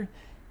harder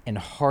and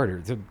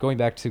harder. So going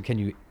back to can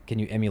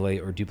you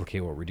emulate or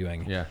duplicate what we're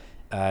doing? Yeah,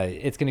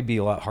 it's going to be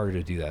a lot harder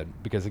to do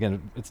that because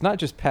again, it's not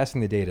just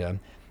passing the data;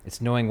 it's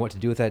knowing what to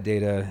do with that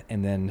data,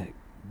 and then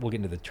we'll get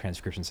into the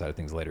transcription side of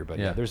things later. But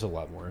yeah there's a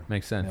lot more.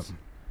 Makes sense. Yep.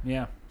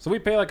 Yeah, so we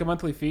pay like a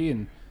monthly fee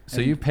and. So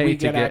you pay to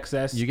get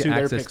access to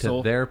their pixel.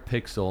 To their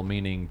pixel,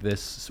 meaning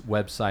this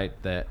website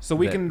that so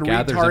we can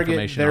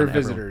retarget their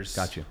visitors.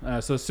 Got you.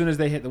 So as soon as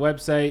they hit the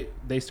website,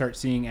 they start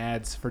seeing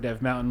ads for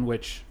Dev Mountain,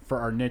 which for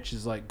our niche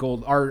is like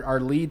gold.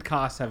 Our lead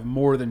costs have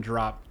more than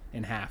dropped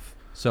in half.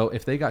 So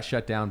if they got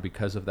shut down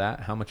because of that,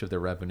 how much of their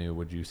revenue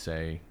would you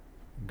say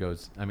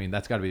goes? I mean,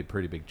 that's got to be a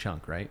pretty big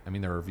chunk, right? I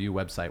mean, their review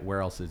website.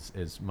 Where else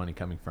is money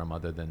coming from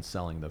other than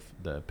selling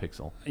the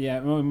pixel? Yeah,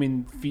 I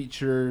mean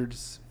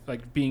features.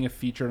 Like being a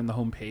feature on the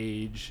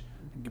homepage,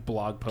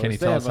 blog posts. Can you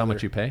tell us how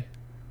much you pay?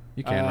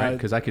 You can, right?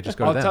 Because I could just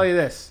go to them. I'll tell you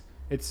this.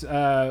 It's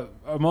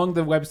among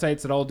the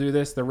websites that all do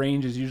this, the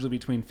range is usually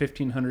between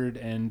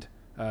 $1,500 and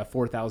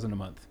 $4,000 a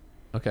month.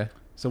 Okay.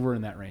 So we're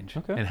in that range.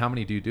 Okay. And how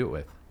many do you do it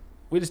with?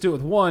 We just do it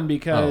with one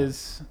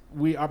because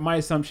my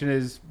assumption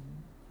is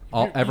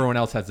Everyone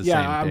else has the same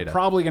I'm data.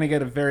 probably going to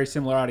get a very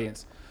similar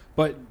audience.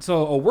 But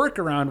so a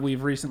workaround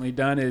we've recently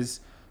done is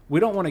we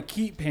don't want to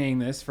keep paying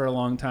this for a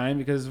long time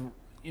because,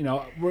 we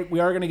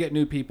are going to get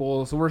new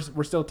people. So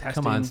we're still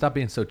testing. Come on, stop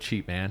being so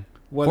cheap, man.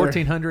 Whether-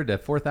 1,400 to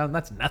 4,000,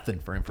 that's nothing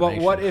for information.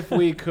 But what if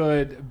we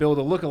could build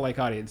a lookalike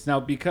audience? Now,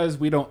 because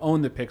we don't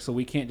own the pixel,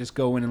 we can't just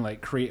go in and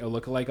like create a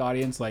lookalike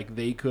audience like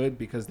they could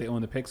because they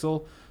own the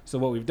pixel. So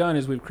what we've done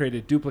is we've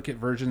created duplicate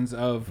versions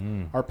of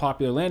our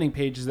popular landing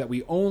pages that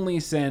we only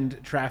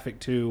send traffic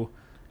to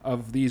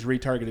of these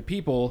retargeted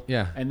people.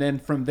 Yeah. And then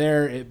from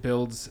there, it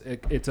builds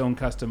its own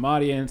custom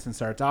audience and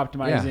starts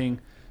optimizing.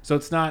 So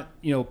it's not,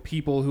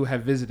 people who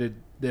have visited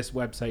this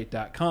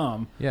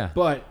website.com. Yeah.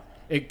 But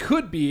it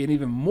could be an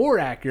even more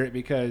accurate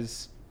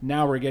because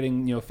now we're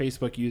getting,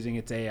 Facebook using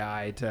its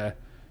AI to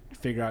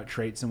figure out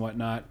traits and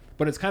whatnot.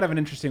 But it's kind of an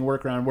interesting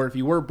workaround where if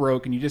you were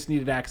broke and you just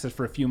needed access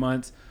for a few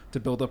months to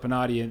build up an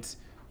audience,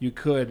 you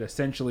could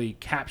essentially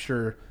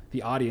capture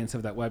the audience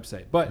of that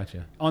website. But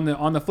Gotcha.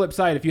 on the flip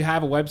side, if you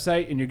have a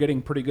website and you're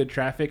getting pretty good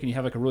traffic and you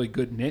have like a really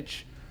good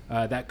niche,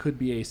 that could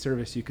be a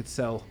service you could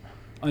sell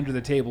under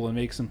the table and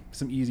make some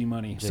easy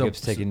money.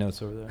 Jacob's taking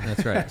notes over there.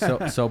 That's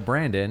right. So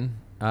Brandon,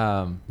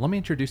 let me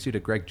introduce you to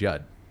Greg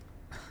Judd.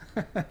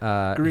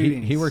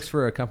 Greetings. He works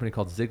for a company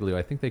called Ziglio.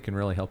 I think they can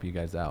really help you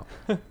guys out.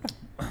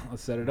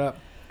 Let's set it up.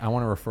 I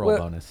want a referral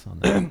bonus on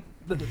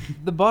that.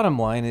 The bottom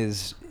line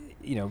is,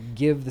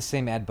 give the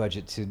same ad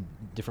budget to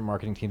different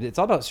marketing teams. It's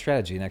all about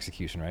strategy and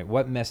execution, right?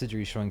 What message are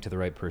you showing to the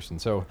right person?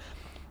 So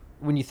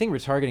when you think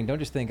retargeting, don't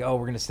just think, we're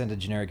going to send a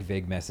generic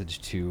vague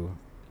message to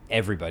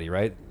everybody,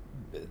 right?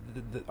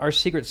 Our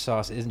secret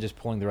sauce isn't just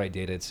pulling the right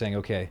data. It's saying,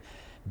 okay,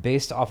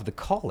 based off of the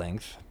call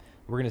length,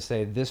 we're going to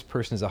say this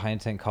person is a high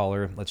intent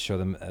caller. Let's show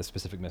them a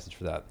specific message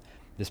for that.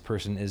 This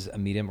person is a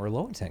medium or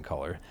low intent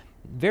caller.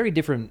 Very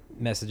different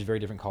message, very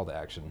different call to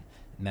action.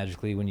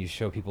 Magically, when you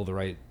show people the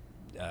right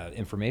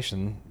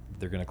information,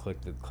 they're going to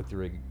click. The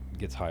click-through rate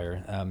gets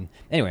higher.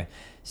 Anyway,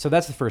 so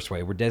that's the first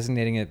way. We're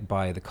designating it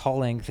by the call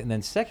length. And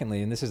then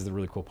secondly, and this is the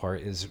really cool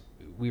part, is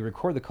we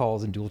record the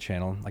calls in dual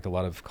channel, like a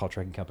lot of call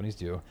tracking companies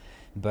do,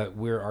 but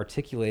we're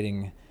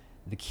articulating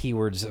the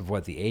keywords of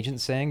what the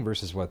agent's saying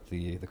versus what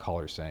the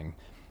caller's saying.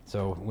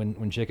 So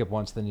when Jacob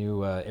wants the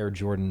new Air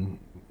Jordan,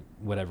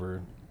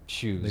 whatever,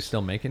 shoes. They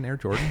still making Air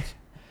Jordans?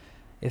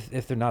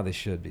 If they're not, they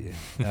should be.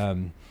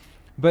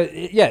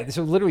 But yeah,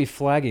 so literally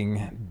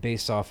flagging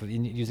based off of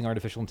using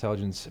artificial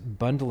intelligence,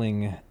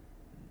 bundling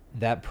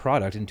that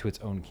product into its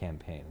own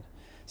campaign.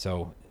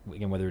 So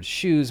again, whether it's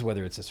shoes,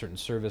 whether it's a certain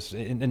service,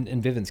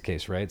 in Vivint's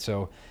case, right?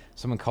 So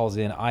someone calls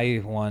in,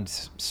 I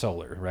want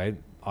solar, right?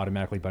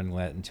 Automatically bundling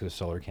that into a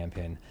solar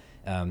campaign.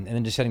 And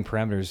then just setting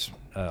parameters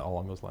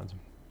along those lines.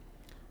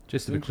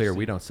 Just to be clear,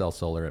 we don't sell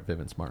solar at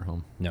Vivint Smart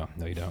Home. No,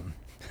 you don't.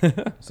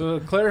 So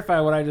to clarify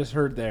what I just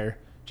heard there,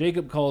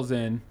 Jacob calls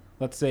in,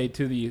 let's say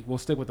we'll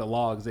stick with the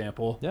law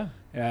example.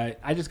 Yeah.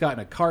 I just got in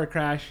a car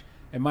crash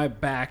and my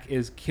back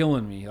is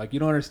killing me. Like, you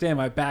don't understand,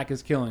 my back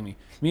is killing me.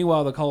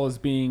 Meanwhile, the call is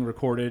being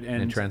recorded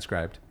and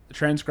transcribed.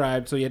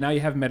 So yeah, now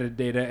you have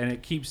metadata and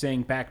it keeps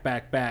saying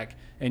back.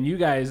 And you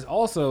guys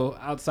also,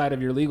 outside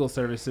of your legal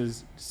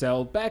services,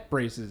 sell back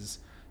braces.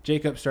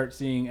 Jacob starts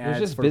seeing ads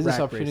There's just for business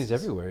back opportunities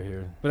braces. everywhere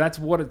here. But that's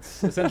what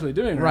it's essentially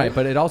doing, right? Right,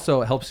 but it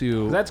also helps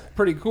you. That's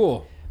pretty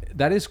cool.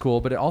 That is cool,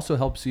 but it also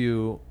helps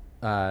you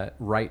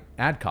write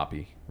ad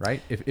copy,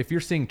 right? If you're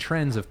seeing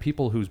trends of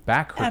people whose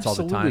back hurts all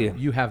the Absolutely. time,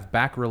 you have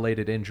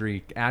back-related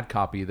injury ad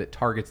copy that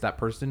targets that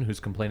person who's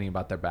complaining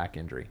about their back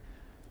injury.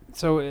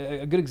 So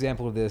a good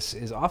example of this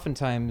is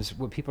oftentimes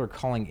what people are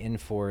calling in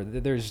for.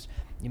 There's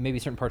maybe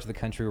certain parts of the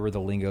country where the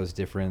lingo is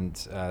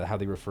different, how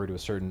they refer to a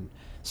certain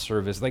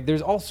service. Like,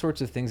 there's all sorts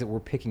of things that we're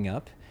picking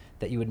up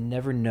that you would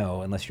never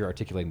know unless you're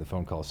articulating the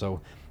phone call. So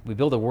we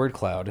build a word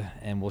cloud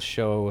and we'll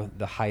show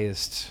the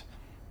highest,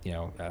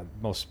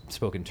 most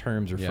spoken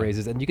terms or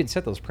phrases, and you can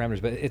set those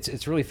parameters. But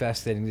it's really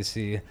fascinating to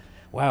see.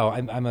 Wow,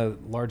 I'm a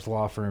large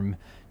law firm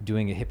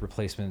doing a hip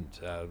replacement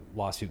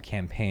lawsuit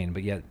campaign,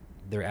 but yet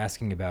they're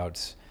asking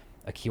about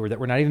a keyword that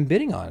we're not even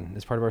bidding on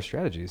as part of our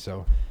strategy.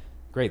 So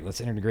great,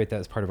 let's integrate that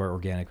as part of our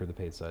organic or the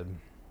paid side.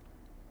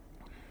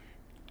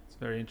 It's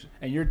very interesting.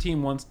 And your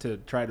team wants to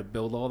try to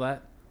build all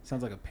that?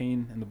 Sounds like a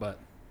pain in the butt.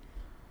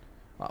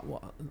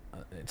 Well,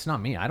 it's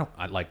not me. I'm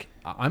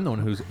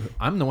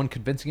the one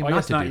convincing him I not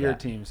guess to not do your that.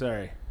 team.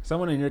 Sorry,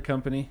 someone in your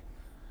company.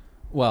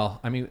 Well,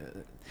 I mean,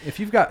 if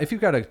you've got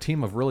a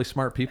team of really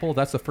smart people,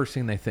 that's the first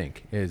thing they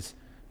think is,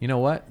 you know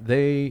what?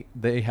 They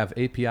have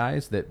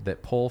APIs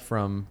that pull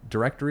from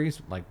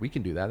directories. Like, we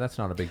can do that. That's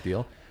not a big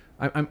deal.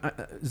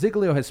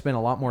 Ziglio has spent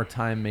a lot more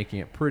time making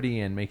it pretty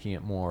and making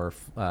it more,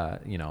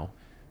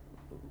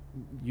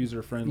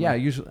 User friendly. yeah.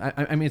 Usually,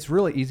 I mean, it's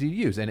really easy to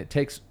use, and it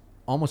takes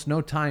almost no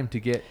time to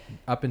get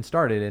up and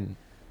started.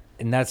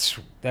 And that's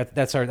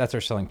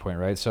our selling point,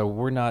 right? So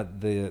we're not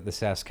the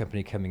SaaS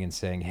company coming in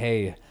saying,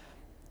 hey,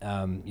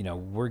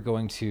 we're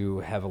going to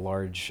have a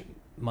large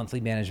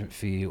monthly management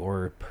fee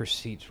or per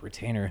seat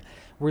retainer.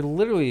 We're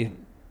literally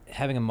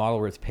having a model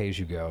where it's pay as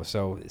you go.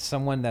 So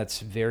someone that's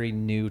very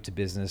new to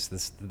business,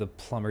 the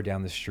plumber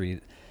down the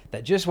street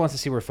that just wants to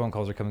see where phone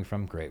calls are coming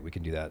from, great, we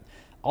can do that.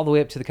 All the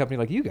way up to the company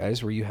like you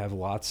guys, where you have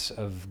lots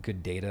of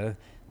good data,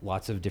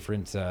 lots of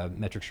different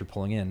metrics you're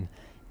pulling in,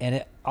 and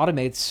it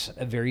automates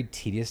a very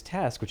tedious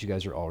task, which you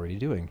guys are already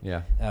doing.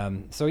 Yeah.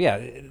 So yeah,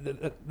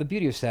 the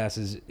beauty of SaaS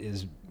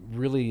is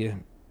really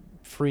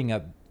freeing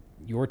up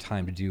your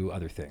time to do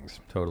other things.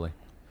 Totally.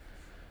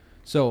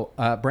 So,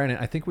 Brandon,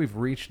 I think we've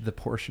reached the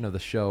portion of the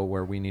show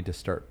where we need to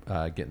start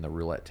getting the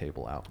roulette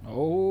table out.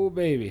 Oh,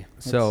 baby.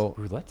 So,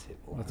 Roulette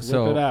table. Let's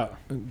whip it out.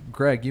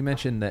 Greg, you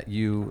mentioned that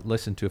you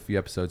listened to a few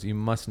episodes. You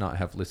must not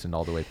have listened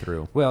all the way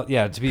through. Well,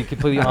 yeah, to be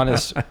completely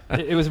honest,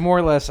 it was more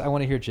or less, I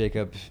want to hear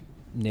Jacob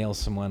nail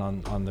someone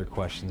on their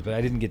questions, but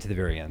I didn't get to the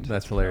very end.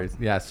 That's hilarious.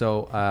 Yeah.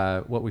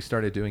 So, what we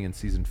started doing in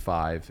season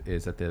 5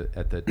 is at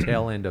the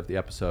tail end of the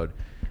episode,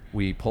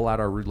 we pull out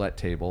our roulette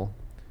table.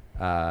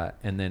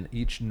 And then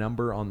each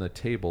number on the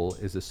table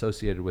is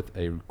associated with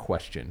a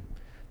question.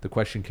 The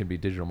question can be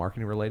digital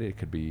marketing related. It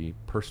could be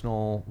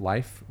personal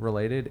life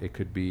related. It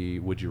could be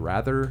would you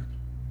rather,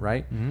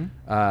 right?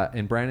 Mm-hmm.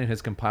 And Brandon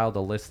has compiled a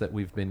list that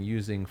we've been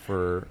using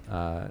for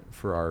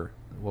our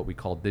what we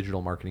call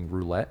digital marketing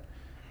roulette.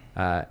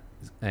 So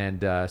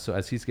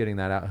as he's getting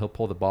that out, he'll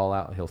pull the ball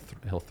out.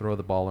 He'll throw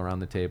the ball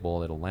around the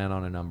table. It'll land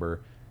on a number.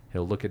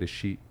 He'll look at his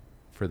sheet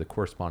for the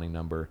corresponding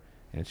number.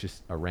 And it's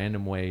just a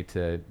random way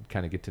to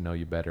kind of get to know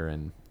you better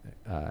and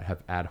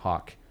have ad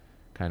hoc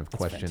kind of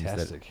questions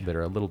that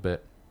are a little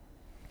bit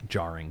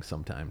jarring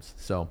sometimes.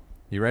 So,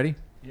 you ready?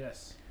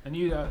 Yes. And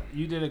you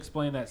did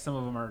explain that some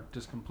of them are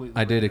just completely.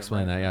 I did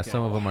explain that. Yeah, okay.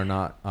 Some of them are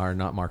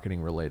not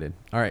marketing related.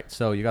 All right.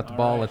 So you got the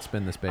ball. Right. Let's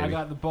spin this baby. I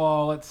got the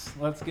ball.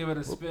 Let's give it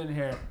a spin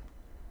here.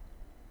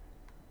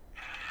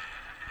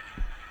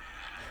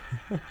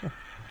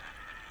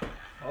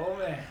 Oh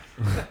man.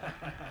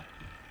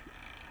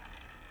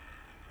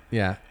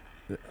 Yeah.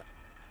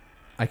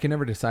 I can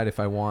never decide if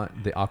I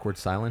want the awkward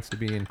silence to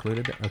be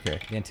included.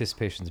 Okay. The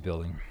anticipation's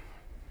building.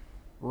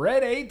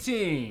 Red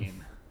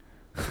 18.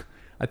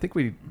 I think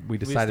we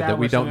decided that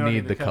we don't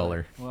need the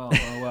color. Well.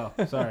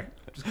 Sorry.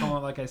 Just calling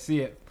it like I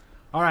see it.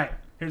 All right.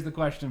 Here's the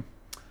question.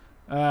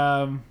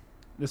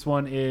 This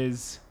one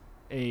is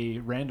a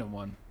random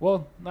one.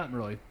 Well, not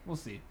really. We'll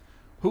see.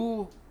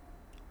 Oh,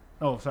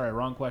 sorry.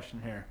 Wrong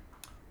question here.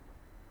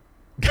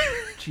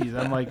 Jeez.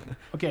 I'm like,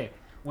 okay.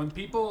 When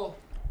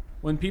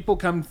people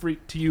come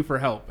to you for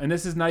help, and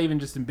this is not even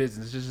just in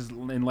business, it's just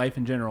in life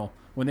in general.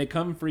 When they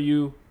come to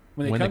you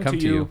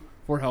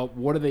for help,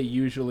 what are they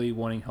usually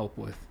wanting help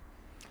with?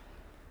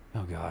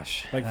 Oh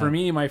gosh. Like for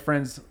me, my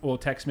friends will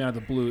text me out of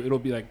the blue. It'll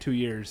be like 2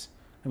 years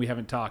and we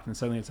haven't talked, and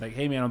suddenly it's like,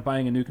 hey man, I'm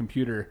buying a new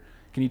computer.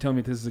 Can you tell me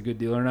if this is a good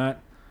deal or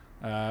not?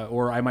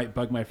 Or I might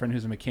bug my friend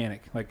who's a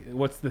mechanic. Like,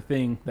 what's the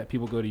thing that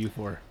people go to you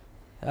for?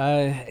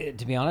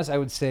 To be honest, I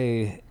would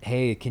say,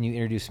 hey, can you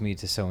introduce me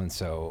to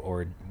so-and-so?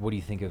 Or what do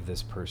you think of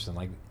this person?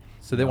 Like,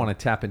 so they want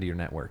to tap into your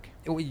network.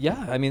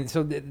 Yeah. I mean,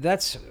 so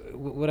that's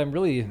what I'm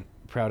really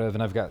proud of.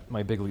 And I've got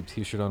my Big Leap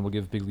t-shirt on. We'll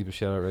give Big Leap a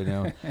shout out right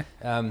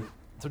now.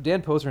 So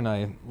Dan Poser and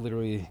I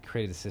literally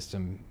created a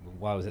system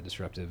while I was at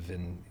Disruptive.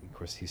 And of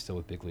course, he's still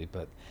with Big Leap.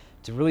 But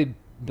to really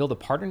build a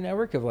partner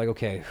network of like,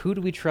 okay, who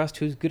do we trust?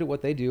 Who's good at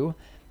what they do?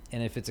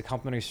 And if it's a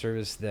complimentary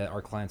service that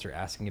our clients are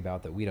asking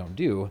about that we don't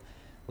do,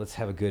 let's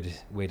have a good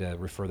way to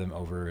refer them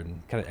over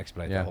and kind of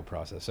expedite the whole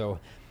process. So,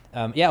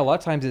 a lot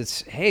of times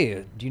it's,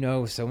 hey, do you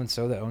know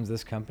so-and-so that owns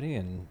this company?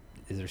 And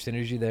is there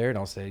synergy there? And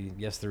I'll say,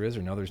 yes, there is,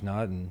 or no, there's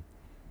not. And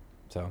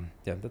so,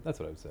 yeah, that's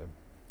what I would say.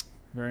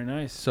 Very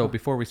nice. So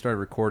before we started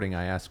recording,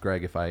 I asked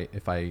Greg if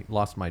I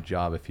lost my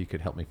job, if he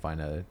could help me find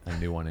a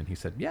new one. And he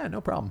said, yeah, no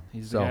problem.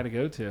 He's the guy to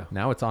go to.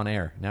 Now it's on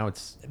air. Now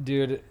it's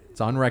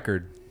on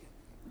record.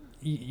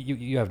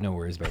 You have no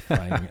worries about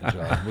finding a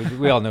job.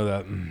 We all know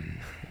that.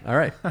 All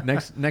right.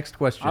 Next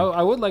question.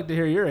 I would like to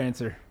hear your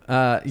answer.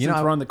 Since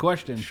we're on the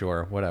question.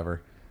 Sure.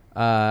 Whatever.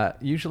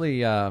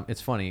 Usually,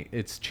 it's funny.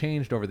 It's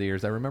changed over the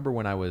years. I remember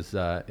when I was,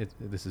 I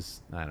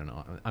don't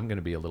know. I'm going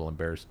to be a little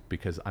embarrassed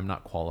because I'm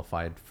not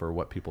qualified for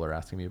what people are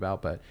asking me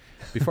about. But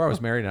before I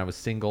was married and I was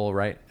single,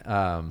 right?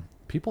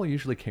 People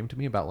usually came to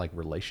me about like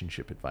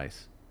relationship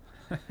advice.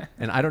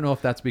 And I don't know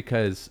if that's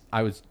because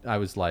I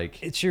was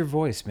like, it's your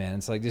voice, man.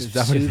 It's like just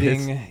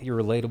soothing. You're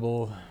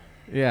relatable.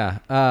 Yeah.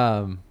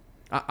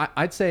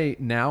 I'd say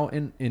now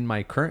in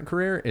my current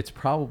career, it's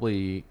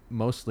probably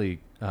mostly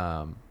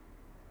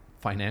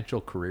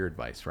financial career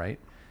advice, right?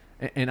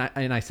 And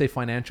I say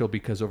financial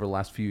because over the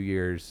last few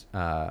years,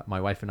 my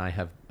wife and I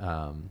have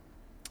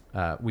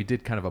we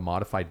did kind of a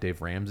modified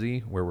Dave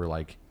Ramsey where we're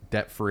like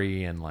debt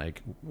free and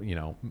like, you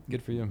know,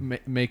 good for you,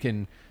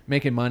 making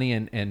money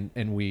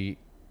and we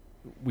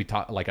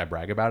talk, like I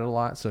brag about it a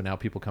lot. So now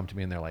people come to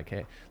me and they're like,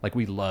 hey, like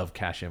we love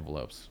cash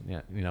envelopes.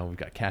 Yeah, you know, we've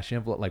got cash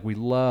envelope. Like we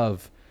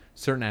love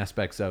certain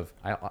aspects of.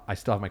 I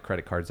still have my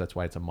credit cards. That's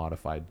why it's a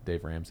modified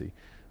Dave Ramsey.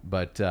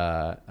 But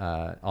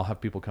I'll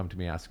have people come to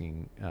me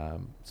asking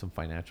some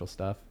financial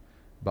stuff,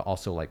 but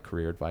also like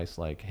career advice.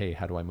 Like, hey,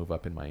 how do I move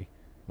up in my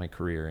my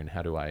career, and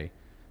how do I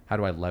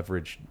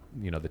leverage,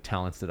 the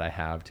talents that I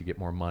have to get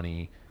more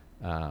money,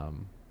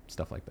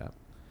 stuff like that.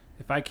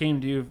 If I came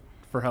to you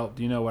for help,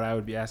 do you know what I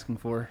would be asking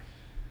for?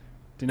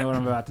 Do you know what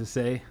I'm about to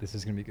say? This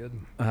is gonna be good.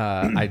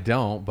 I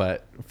don't,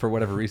 but for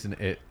whatever reason,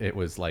 it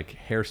was like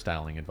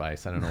hairstyling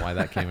advice. I don't know why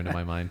that came into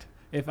my mind.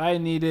 If I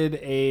needed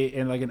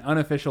an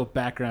unofficial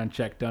background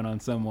check done on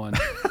someone,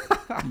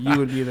 you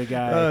would be the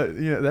guy.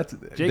 That's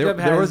Jacob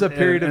there was a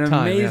period an of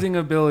time. amazing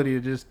ability to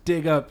just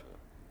dig up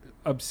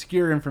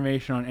obscure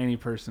information on any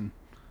person.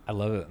 I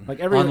love it. Like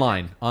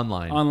Online.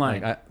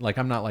 Like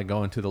I'm not like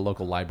going to the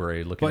local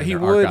library looking. But at he their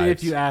would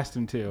archives. if you asked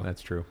him to.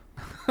 That's true.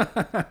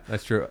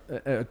 That's true.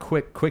 A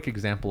quick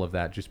example of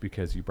that, just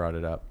because you brought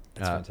it up.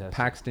 That's fantastic.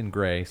 Paxton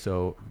Gray.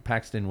 So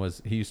Paxton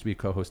he used to be a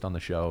co-host on the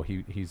show.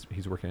 He's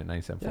working at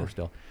 97.4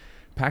 still.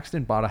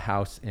 Paxton bought a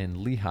house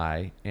in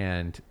Lehigh,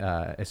 and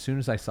as soon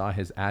as I saw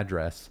his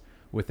address,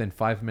 within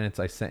 5 minutes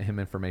I sent him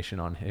information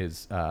on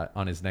his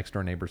next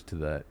door neighbors to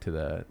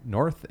the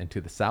north and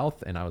to the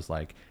south, and I was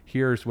like,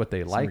 here's what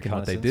they like and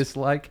what they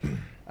dislike.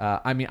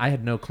 I mean, I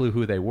had no clue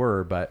who they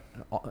were, but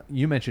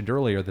you mentioned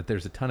earlier that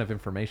there's a ton of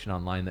information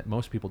online that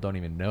most people don't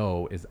even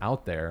know is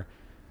out there,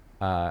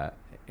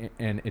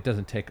 and it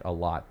doesn't take a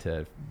lot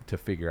to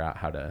figure out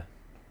how to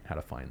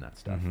find that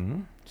stuff.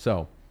 Mm-hmm.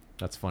 So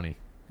that's funny.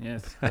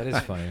 Yes. That is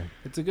funny.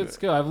 It's a good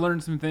skill. I've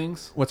learned some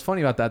things. What's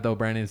funny about that though,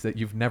 Brandon, is that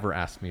you've never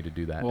asked me to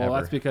do that. Well, ever.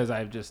 that's because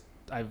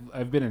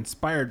I've been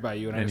inspired by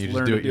you, and I just you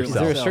learned do to it do it yourself.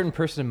 Is there a myself. certain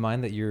person in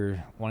mind that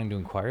you're wanting to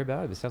inquire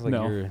about? It sounds like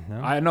you're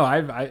no. I know.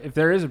 If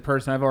there is a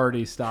person, I've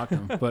already stalked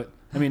them. But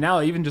I mean,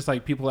 now even just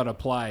like people that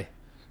apply,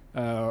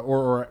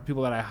 or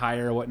people that I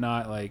hire or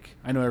whatnot, like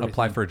I know everything.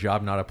 Apply for a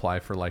job, not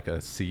apply for like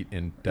a seat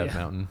in Dev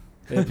Mountain.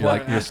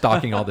 Apply- You're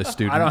stalking all the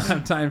students. I don't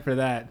have time for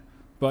that.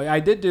 But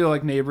I did do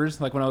like neighbors,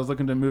 like when I was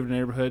looking to move to a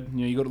neighborhood.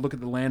 You go to look at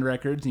the land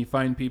records and you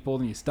find people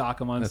and you stalk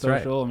them on That's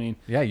social. right. I mean,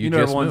 Yeah, you know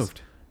just everyone's-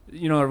 moved.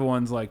 You know,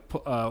 everyone's like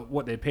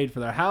what they paid for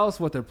their house,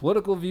 what their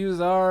political views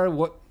are,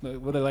 what they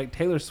like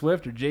Taylor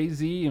Swift or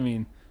Jay-Z. I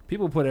mean,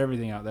 people put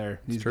everything out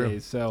there these true.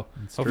 days. So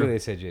It's Hopefully true. they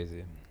say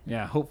Jay-Z.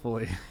 yeah,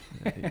 hopefully.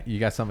 You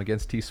got something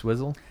against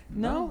T-Swizzle?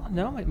 No,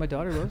 my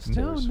daughter loves No,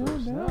 Taylor no,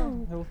 Swift.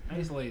 no.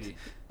 Nice lady.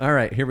 All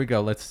right, here we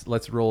go.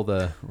 Let's roll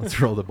the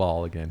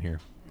ball again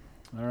here.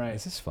 All right.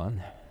 This is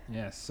fun.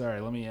 Yes.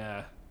 Sorry. Let me.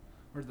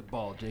 Where's the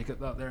ball,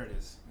 Jacob? Oh, there it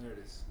is. There it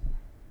is.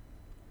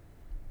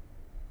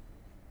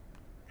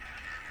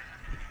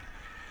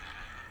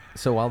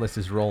 So while this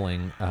is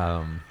rolling,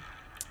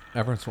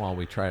 every once in a while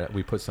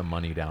we put some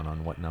money down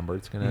on what number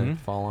it's gonna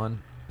fall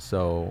on.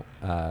 So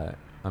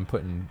I'm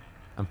putting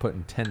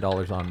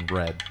 $10 on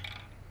red.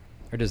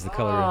 Or does the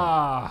color?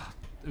 Ah,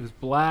 it was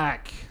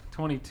black.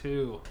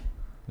 22.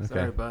 Okay.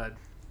 Sorry, bud.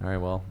 All right.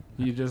 Well,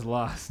 You just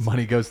lost.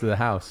 money goes to the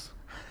house.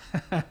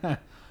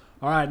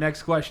 All right,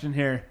 next question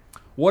here.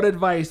 What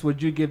advice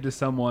would you give to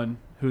someone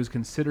who's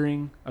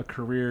considering a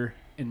career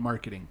in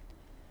marketing?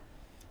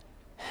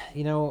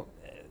 You know,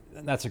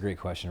 that's a great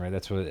question, right?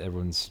 That's what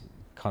everyone's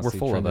We're constantly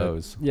full of trying to-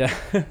 those.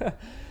 Yeah.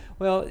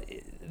 Well,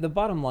 the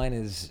bottom line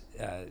is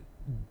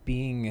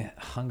being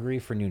hungry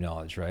for new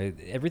knowledge, right?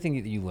 Everything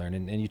that you learn,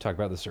 and you talked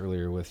about this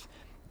earlier with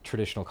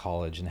traditional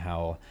college and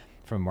how,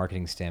 from a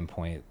marketing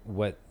standpoint,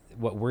 what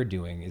we're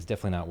doing is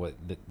definitely not what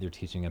they're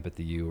teaching up at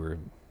the U, or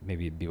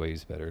maybe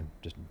BYU's better.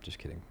 Just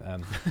kidding.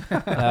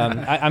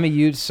 I'm a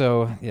Ute,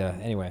 so yeah.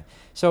 Anyway,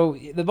 so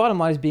the bottom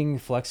line is being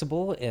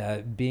flexible,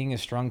 being a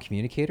strong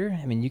communicator.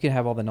 I mean, you can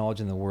have all the knowledge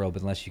in the world,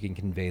 but unless you can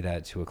convey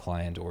that to a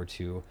client or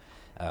to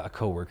a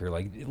coworker,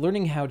 like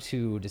learning how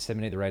to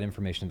disseminate the right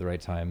information at the right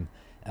time,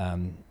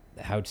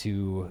 how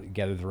to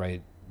gather the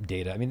right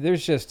data. I mean,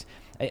 there's just,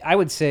 I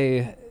would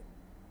say,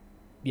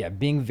 yeah,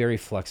 being very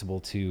flexible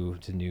to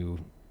new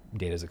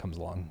data as it comes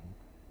along.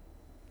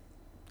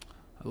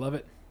 I love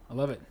it. I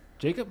love it.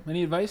 Jacob,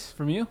 any advice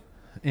from you?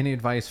 Any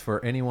advice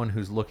for anyone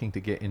who's looking to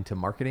get into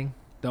marketing?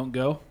 Don't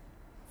go.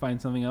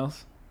 Find something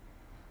else.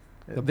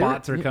 The There-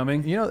 bots are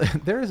coming. You know,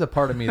 there is a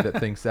part of me that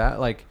thinks that,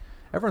 like,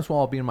 every once in a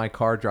while I'll be in my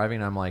car driving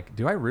and I'm like,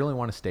 do I really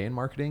want to stay in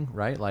marketing,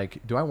 right?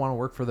 Like, do I want to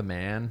work for the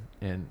man?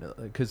 And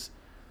because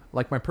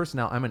like my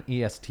personality, I'm an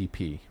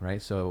ESTP,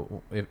 right?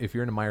 So if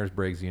you're into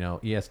Myers-Briggs, you know,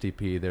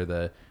 ESTP, they're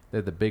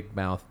the big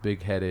mouth,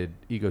 big headed,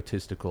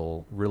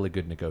 egotistical, really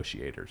good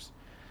negotiators.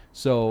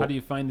 So How do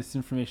you find this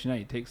information out?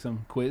 You take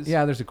some quiz?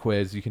 yeah, there's a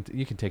quiz. You can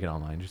take it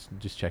online.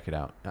 Just check it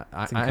out.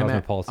 It's in I'm at-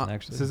 Cosmopolitan,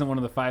 actually. This isn't one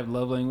of the 5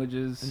 love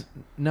languages.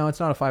 No,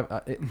 it's not a 5.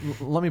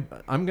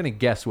 I'm gonna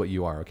guess what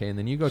you are, okay? And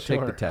then you go take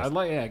the Sure.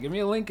 test. Give me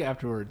a link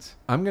afterwards.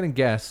 I'm gonna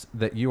guess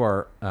that you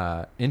are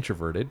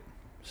introverted,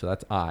 so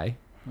that's I,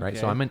 right?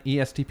 So Okay. I'm an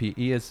ESTP.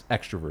 E is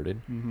extroverted.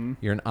 Mm-hmm.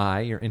 You're an I.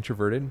 You're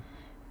introverted.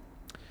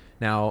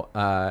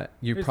 Now,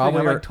 you Here's the probably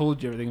thing, I've are. like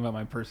told you everything about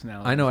my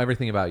personality. I know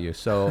everything about you.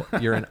 So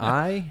you're an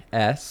I.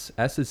 S.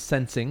 S is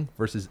sensing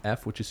versus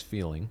F, which is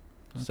feeling.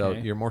 So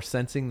Okay. you're more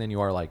sensing than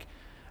you are like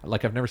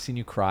I've never seen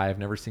you cry. I've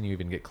never seen you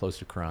even get close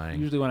to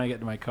crying. Usually when I get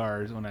to my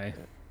car is when I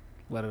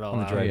let it all On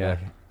the out. drive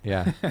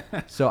yeah, back.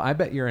 yeah. So I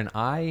bet you're an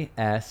I.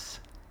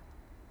 S.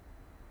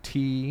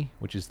 T,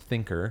 which is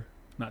thinker.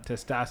 Not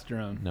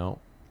testosterone. No.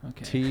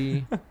 Okay.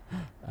 T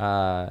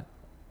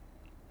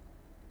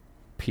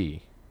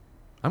P.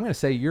 I'm going to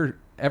say you're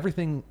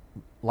everything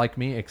like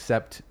me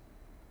except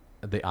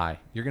the I.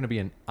 You're going to be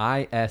an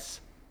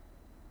ISTP.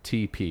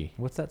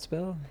 What's that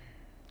spell?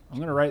 I'm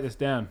going to write this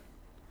down.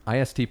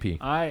 ISTP.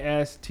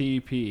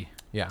 ISTP.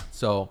 Yeah.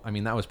 So, I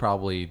mean, that was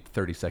probably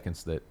 30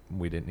 seconds that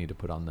we didn't need to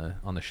put on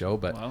the show,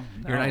 but Well,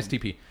 you're an no.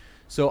 ISTP.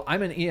 So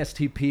I'm an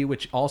ESTP,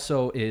 which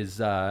also is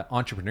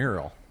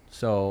entrepreneurial.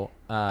 So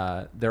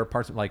there are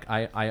parts of like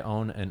I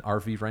own an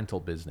RV rental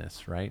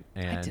business, right?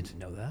 And I didn't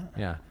know that.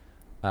 yeah.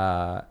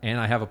 And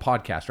I have a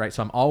podcast, right?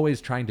 So I'm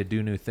always trying to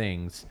do new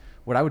things.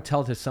 What I would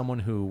tell to someone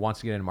who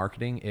wants to get into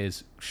marketing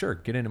is, sure,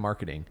 get into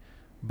marketing,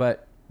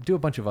 but do a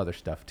bunch of other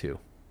stuff too.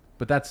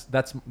 But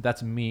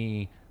that's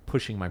me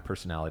pushing my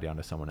personality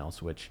onto someone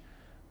else, which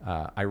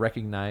I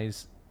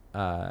recognize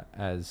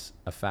as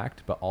a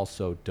fact, but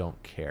also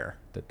don't care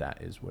that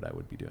is what I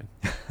would be doing.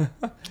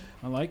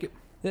 I like it.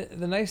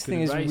 The nice Good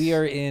thing advice. is we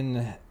are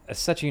in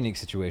such a unique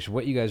situation.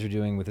 What you guys are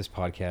doing with this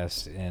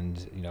podcast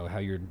and, you know, how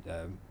you're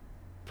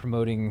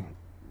promoting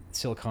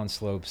Silicon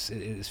Slopes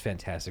is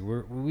fantastic.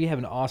 We have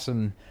an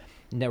awesome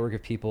network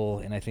of people,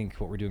 and I think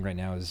what we're doing right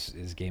now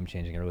is game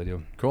changing. I really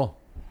do. Cool.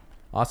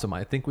 Awesome.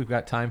 I think we've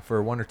got time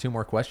for one or two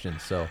more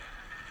questions, so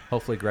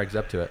hopefully Greg's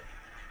up to it.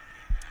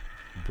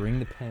 Bring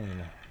the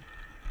pain.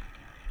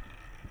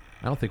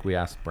 I don't think we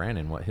asked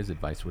Brandon what his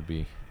advice would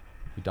be.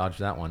 We dodged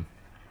that one.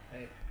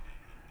 Hey.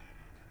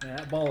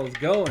 That ball is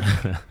going.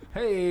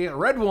 Hey,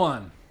 red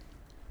one.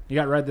 You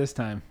got red this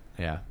time.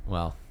 Yeah,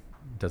 well,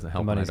 it doesn't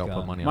help The when I money's don't put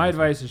gone. money on My this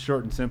one. advice is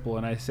short and simple,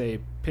 and I say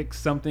pick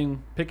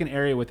an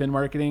area within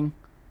marketing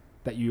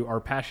that you are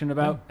passionate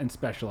about and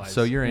specialize.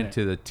 So you're in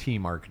into the T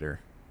marketer.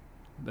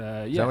 it.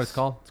 Is that what it's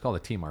called? It's called a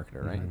T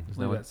marketer, right? Mhm. I Isn't that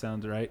believe what- that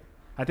sounds right.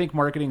 I think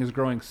marketing is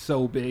growing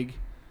so big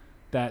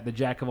that the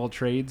jack of all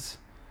trades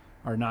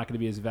are not going to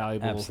be as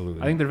valuable.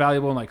 Absolutely. I think they're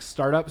valuable in like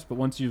startups, but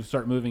once you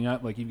start moving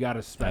up, like you've got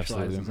to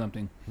specialize Absolutely. in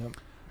something. Yep.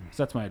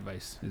 So that's my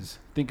advice: is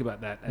think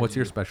about that. as What's you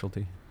your do.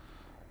 specialty?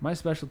 My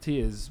specialty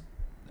is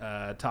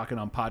talking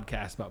on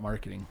podcasts about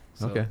marketing.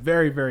 So Okay.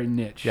 very, very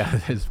niche. Yeah,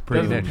 it's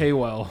pretty Doesn't niche. pay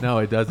well. No,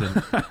 it doesn't.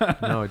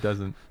 No, it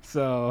doesn't.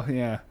 So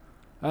yeah.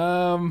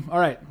 All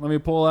right, let me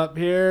pull up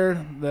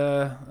here.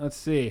 Let's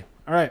see.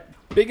 All right,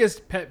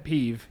 biggest pet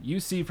peeve you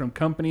see from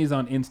companies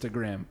on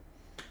Instagram.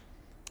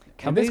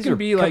 And this can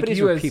be like companies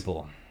you or as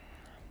people.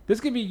 This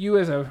could be you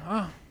as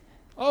a.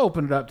 I'll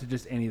open it up to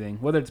just anything,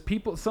 whether it's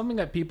people, something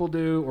that people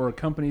do or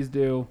companies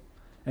do,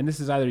 and this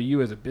is either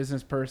you as a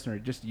business person or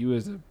just you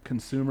as a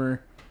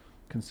consumer,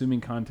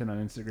 consuming content on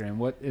Instagram.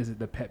 What is it?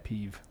 The pet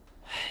peeve?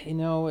 You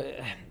know,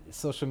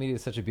 social media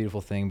is such a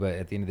beautiful thing, but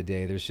at the end of the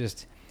day,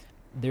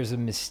 there's a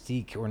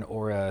mystique or an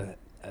aura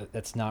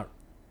that's not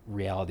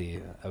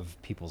reality of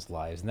people's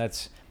lives, and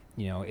that's,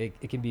 you know, it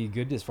can be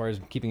good as far as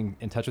keeping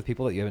in touch with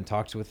people that you haven't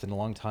talked with in a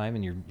long time,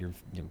 and you're you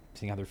know,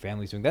 seeing how their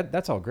family's doing.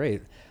 That's all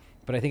great,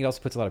 but I think it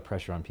also puts a lot of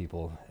pressure on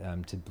people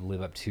to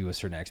live up to a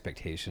certain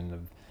expectation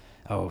of,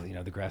 oh, you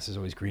know, the grass is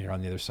always greener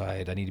on the other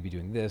side. I need to be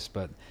doing this,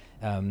 but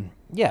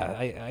yeah,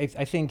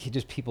 I think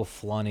just people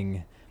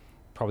flaunting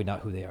probably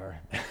not who they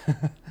are.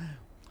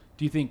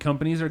 Do you think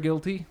companies are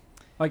guilty?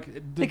 Like,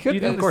 do could you be.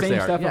 think Of the course same they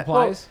are. stuff Yeah.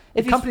 applies?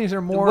 If you- Companies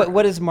are more.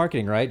 What is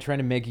marketing, right? Trying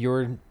to make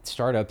your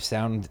startup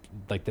sound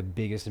like the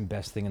biggest and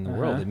best thing in the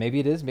world. Uh-huh. And maybe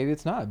it is, maybe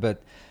it's not.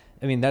 But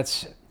I mean, I'll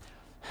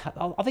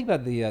think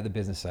about the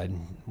business side.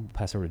 We'll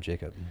pass over to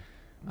Jacob.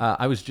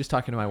 I was just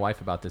talking to my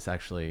wife about this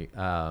actually.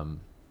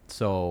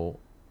 So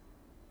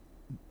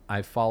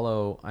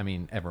I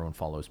mean, everyone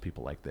follows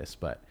people like this,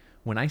 but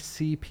when I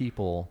see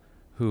people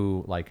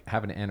who like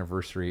have an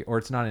anniversary, or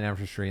it's not an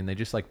anniversary, and they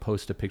just like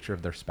post a picture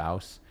of their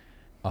spouse,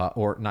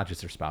 or not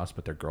just their spouse,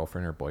 but their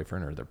girlfriend or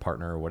boyfriend or their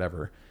partner or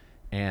whatever,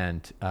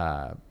 and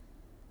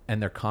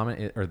their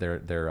comment or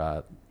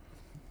their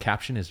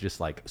caption is just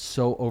like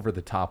so over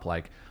the top,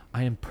 like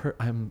I'm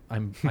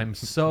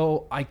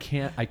so I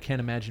can't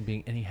imagine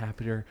being any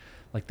happier.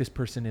 Like this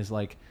person is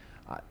like,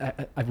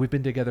 we've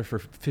been together for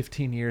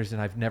 15 years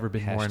and I've never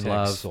been more in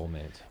love.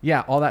 Soulmate.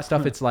 Yeah, all that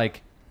stuff. It's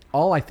like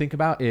all I think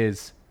about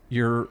is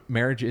your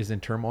marriage is in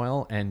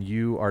turmoil and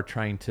you are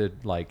trying to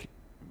like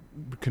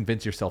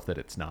convince yourself that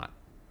it's not.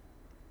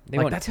 They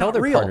Like, won't that's tell not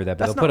their real. partner that,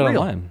 but That's they'll put not it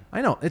real. online.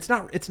 I know it's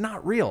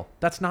not real.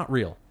 That's not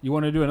real. You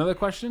want to do another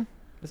question?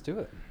 Let's do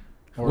it.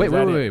 Or Wait. is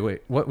that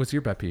it? What was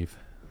your pet peeve?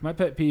 My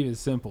pet peeve is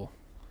simple,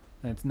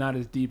 and it's not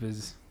as deep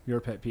as your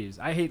pet peeves.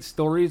 I hate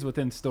stories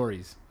within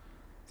stories.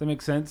 Does that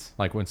make sense?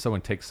 Like when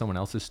someone takes someone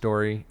else's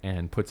story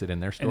and puts it in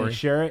their And story. they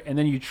share it, and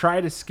then you try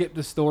to skip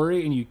the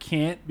story, and you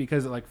can't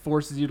because it like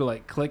forces you to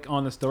like click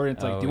on the story. And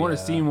it's like, Oh, do you want to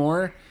yeah. see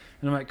more?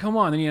 And I'm like, come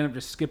on. Then you end up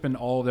just skipping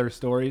all their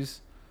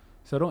stories.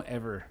 So don't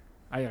ever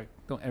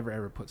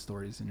put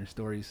stories in your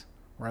stories,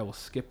 or I will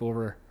skip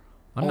over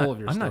I'm all of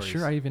your not stories.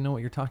 sure I even know what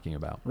you're talking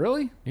about.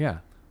 Really? Yeah.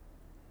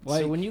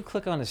 Like, so when you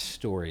click on a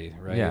story,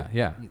 right?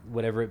 Yeah.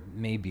 Whatever it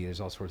may be, there's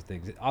all sorts of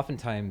things.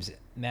 Oftentimes,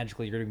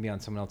 magically, you're going to be on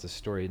someone else's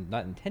story,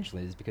 not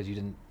intentionally, it's because you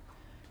didn't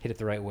hit it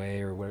the right way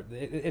or whatever.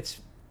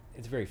 It's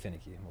very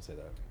finicky. We'll say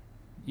that.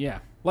 yeah,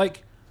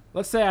 like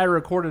let's say I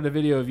recorded a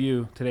video of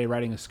you today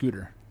riding a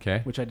scooter,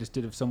 Okay. which I just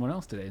did of someone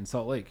else today in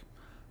Salt Lake.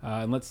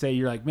 And let's say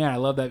you're like, man, I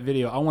love that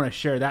video. I want to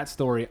share that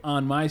story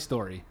on my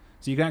story.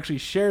 So you can actually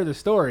share the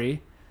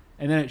story,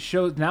 and then it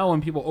shows. Now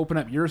when people open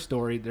up your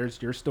story,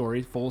 there's your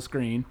story full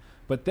screen.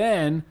 But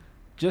then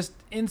just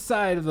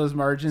inside of those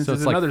margins So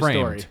is it's like another framed.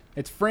 story.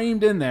 It's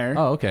framed in there.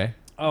 Oh, okay.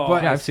 Oh,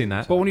 But- Yeah, I've seen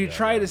that. But when you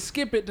try to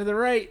skip it to the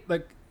right,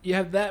 like you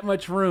have that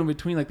much room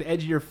between like the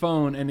edge of your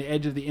phone and the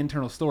edge of the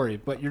internal story.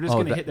 But you're just Oh,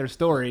 going to that- hit their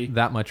story.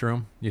 That much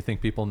room? You think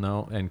people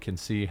know and can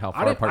see how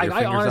far apart your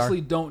I fingers honestly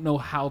are? don't know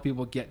how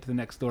people get to the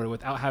next story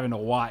without having to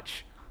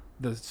watch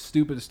the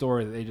stupid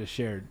story that they just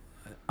shared.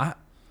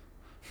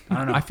 I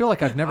don't know. I feel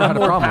like I've never I'm had a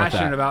more problem with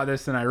passionate that. about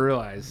this than I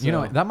realize. You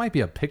know, so- that might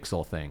be a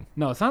pixel thing.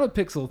 no, it's not a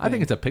pixel thing. I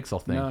think it's a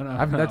pixel thing. No,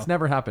 That's no.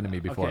 never happened to me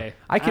before. Okay.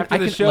 I After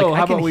the show,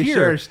 how about we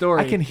share a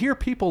story? I can hear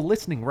people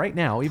listening right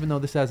now, even though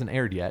this hasn't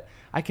aired yet.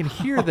 I can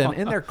hear them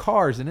in their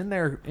cars and in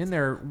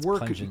their work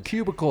pungent.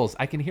 cubicles.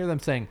 I can hear them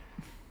saying,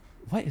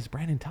 "What is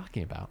Brandon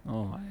talking about?"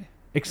 Oh my.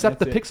 Except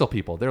That's the it. pixel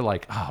people. They're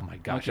like, "Oh my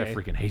gosh, I Okay.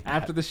 freaking hate that."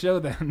 After the show,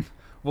 then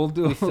we'll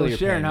do a We feel little your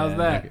sharing. pain, How's man.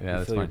 that? Yeah,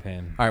 that's feel your fine.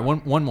 pain. All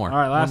right, one more. All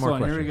right, last more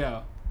one. Here we question.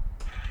 go.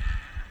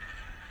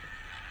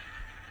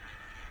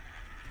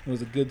 It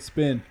was a good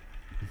spin.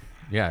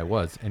 Yeah, it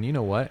was. And you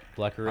know what?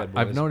 Black or red,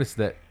 I've boys? noticed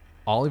that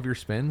all of your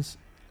spins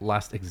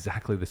last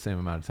exactly the same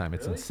amount of time.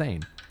 It's Really?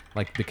 insane.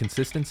 Like the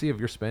consistency of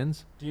your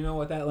spins. Do you know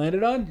what that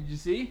landed on? Did you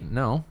see?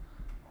 No.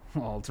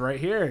 Well, it's right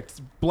here. It's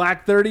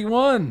Black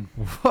 31.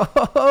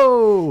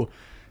 Whoa,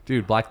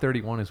 dude! Black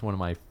 31 is one of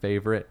my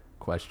favorite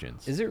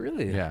questions. Is it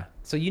really? Yeah.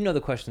 So you know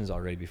the questions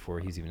already before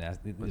he's even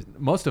asked.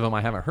 Most of them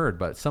I haven't heard,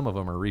 but some of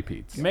them are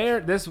repeats.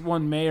 This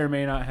one may or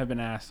may not have been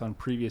asked on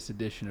previous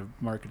edition of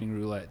Marketing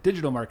Roulette,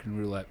 Digital Marketing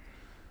Roulette.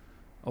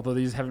 Although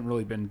these haven't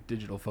really been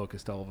digital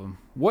focused, all of them.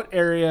 What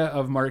area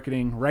of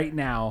marketing right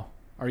now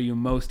are you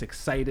most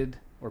excited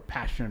or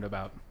passionate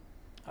about?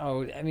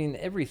 Oh, I mean,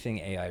 everything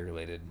AI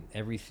related,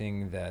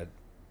 everything that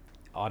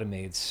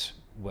automates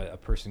what a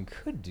person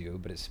could do,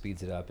 but it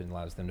speeds it up and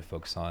allows them to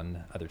focus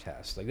on other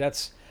tasks. Like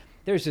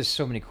there's just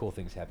so many cool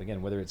things happening.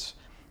 Again, whether it's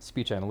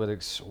speech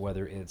analytics,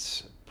 whether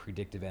it's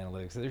predictive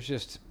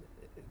analytics,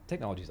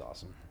 technology is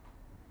awesome.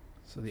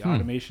 So the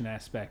automation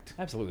aspect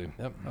Absolutely.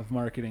 Yep. of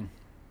marketing.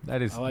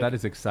 That is I like that it.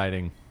 is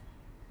exciting.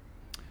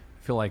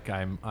 I feel like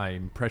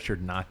I'm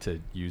pressured not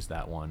to use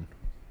that one.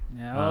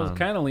 Yeah, I was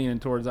kind of leaning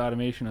towards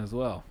automation as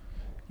well.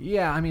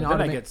 Yeah, I mean, But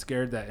then I get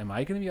scared that am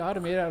I going to be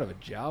automated out of a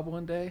job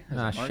one day? as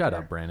a Nah, shut marketer?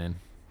 up, Brandon.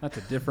 That's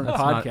a different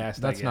That's podcast.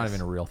 That's I not guess.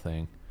 even a real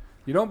thing.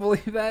 You don't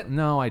believe that?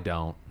 No, I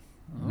don't.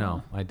 Oh.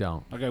 No, I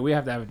don't. Okay, we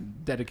have to have a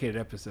dedicated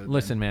episode. then.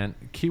 Listen, man,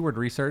 keyword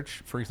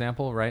research, for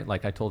example, right?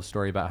 Like I told a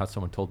story about how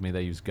someone told me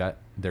they use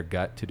their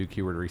gut to do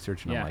keyword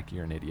research, and Yeah. I'm like,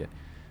 you're an idiot.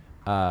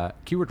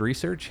 Keyword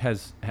research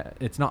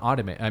it's not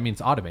automated. I mean,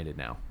 it's automated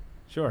now,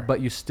 Sure.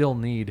 but you still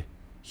need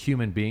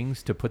human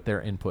beings to put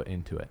their input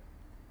into it.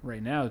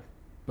 right now,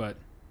 but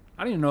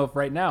I don't even know if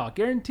right now. I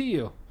guarantee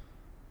you.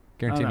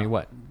 Guarantee I don't me know.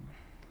 what?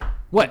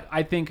 What?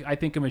 I think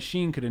a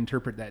machine could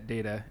interpret that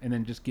data and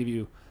then just give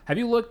you. Have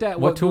you looked at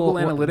What what, tool-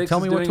 Google what- Analytics tell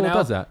me is what doing tool now?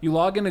 does that. You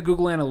log into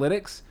Google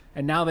Analytics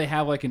and now they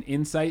have like an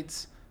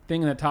insights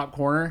thing in the top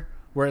corner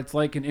where it's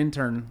like an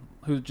intern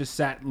who just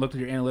sat and looked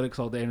at your analytics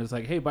all day and was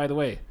like, "Hey, by the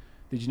way,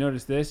 did you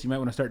notice this? You might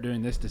want to start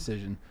doing this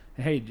decision.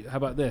 And hey, how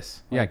about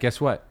this?" Yeah, Like, guess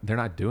what? They're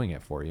not doing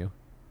it for you.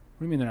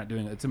 What do you mean they're not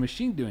doing it? It's a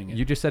machine doing it.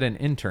 You just said an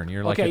intern.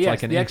 You're like, Okay, it's yes,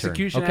 like an the intern.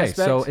 execution Okay,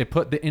 so aspect. it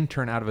put the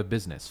intern out of a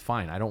business.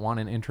 Fine. I don't want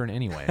an intern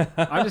anyway.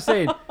 I'm just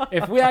saying,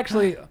 if we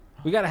actually,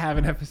 we got to have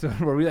an episode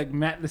where we like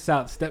map this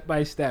out step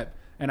by step,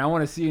 and I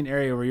want to see an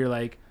area where you're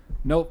like,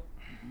 nope,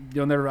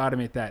 you'll never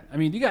automate that. I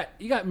mean, you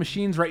got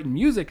machines writing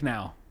music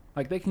now,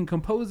 like they can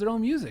compose their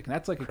own music.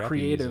 That's like Crappy a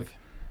creative. music.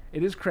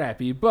 It is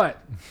crappy,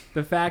 but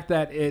the fact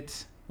that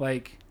it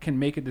like can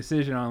make a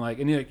decision on like,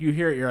 and you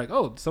hear it, you're like,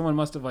 oh, someone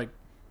must have like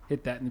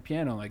hit that in the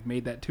piano, like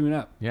made that tune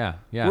up. Yeah,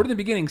 yeah. We're in the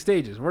beginning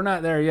stages. We're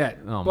not there yet.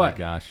 Oh my but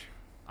gosh.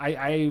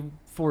 I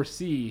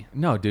foresee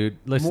No, dude.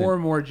 Listen. more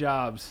and more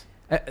jobs.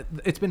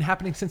 It's been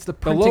happening since the The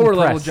printing lower press.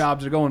 level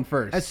jobs are going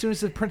first. As soon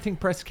as the printing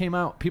press came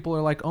out, people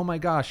are like, "Oh my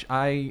gosh,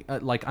 I'm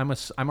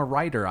a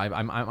writer.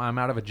 I'm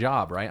out of a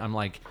job, right? I'm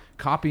like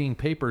copying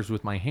papers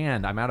with my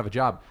hand. I'm out of a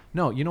job."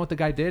 No, you know what the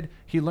guy did?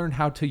 He learned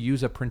how to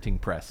use a printing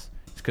press.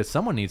 It's because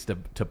someone needs to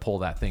pull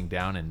that thing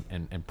down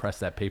and press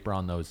that paper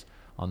on those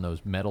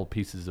metal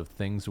pieces of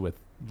things with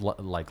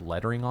like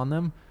lettering on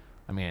them.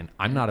 I mean,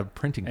 I'm not a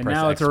printing and press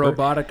now it's a expert.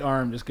 robotic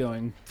arm just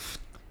going.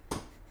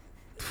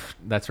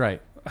 That's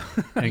right.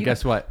 And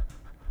guess what?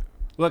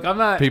 Look, I'm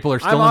not. People are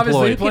I'm still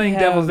obviously employed. playing You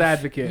can devil's have-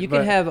 advocate. You but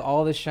can have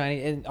all this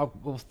shiny, and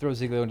we'll throw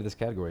Ziggo into this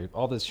category.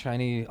 All this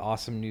shiny,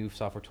 awesome new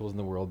software tools in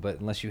the world, but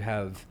unless you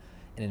have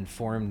an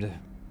informed,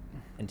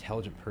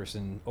 intelligent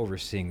person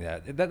overseeing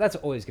that's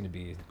always going to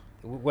be,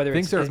 whether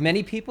Things it's are- as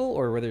many people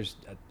or whether there's.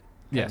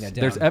 Yes,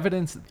 there's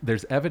evidence.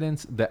 There's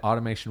evidence that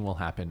automation will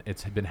happen.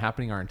 It's been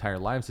happening our entire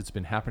lives. It's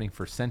been happening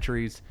for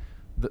centuries.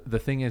 The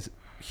thing is,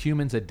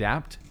 humans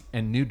adapt,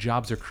 and new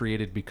jobs are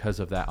created because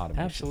of that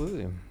automation.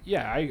 Absolutely.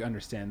 Yeah, I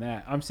understand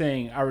that. I'm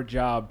saying our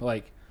job,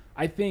 like,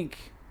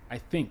 I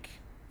think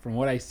from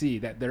what I see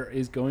that there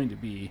is going to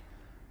be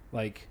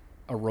like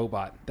a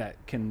robot that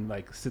can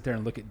like sit there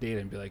and look at data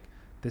and be like,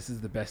 this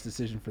is the best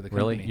decision for the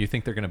company. Really? You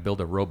think they're going to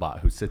build a robot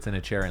who sits in a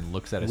chair and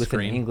looks at a with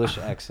screen? an English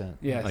accent.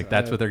 Yes, Like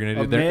that's what they're going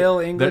to do. Male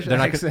English they're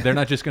accent. They're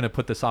not just going to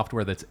put the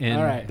software that's in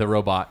All right. the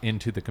robot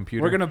into the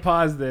computer. We're going to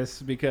pause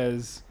this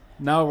because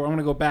now I'm going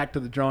to go back to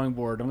the drawing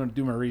board. I'm going to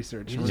do my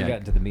research. You We're just Yeah. got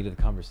into the meat of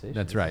the conversation.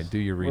 That's right. Do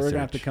your We're research. going to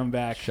have to come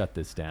back Shut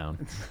this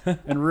down.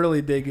 and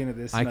really dig into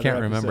this. I another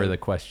can't remember episode. the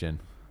question.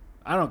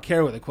 I don't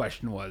care what the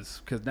question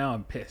was because now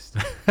I'm pissed.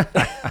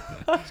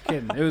 Just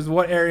kidding. It was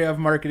what area of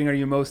marketing are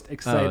you most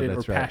excited or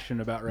that's right.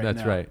 passionate about right now?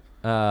 That's right.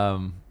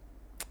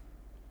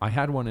 I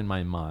had one in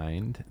my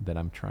mind that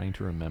I'm trying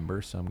to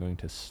remember, so I'm going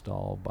to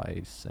stall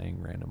by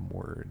saying random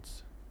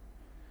words.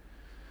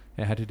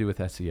 It had to do with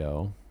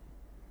SEO.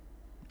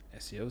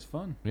 SEO is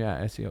fun.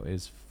 Yeah, SEO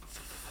is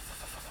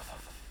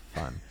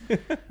fun.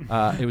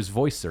 It was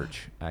voice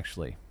search,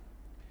 actually.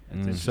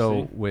 That's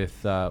So interesting.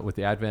 with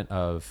the advent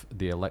of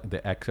the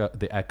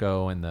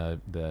Echo and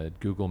the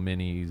Google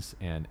Minis,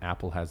 and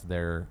Apple has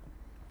their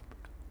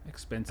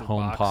Expensive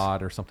HomePod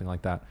box. or something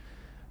like that,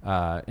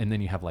 and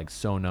then you have like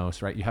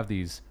Sonos, right? You have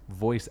these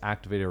voice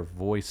activator,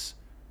 voice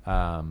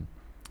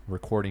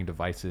recording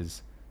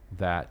devices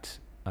that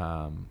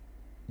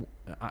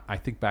I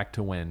think back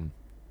to when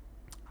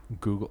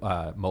Google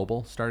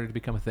mobile started to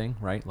become a thing,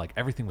 right? Like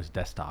everything was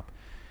desktop,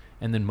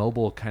 and then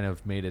mobile kind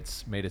of made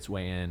its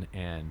way in,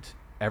 and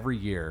every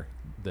year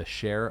the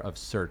share of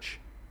search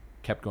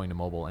kept going to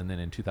mobile, and then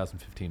in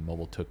 2015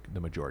 mobile took the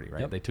majority,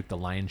 right? Yep. They took the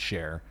lion's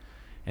share,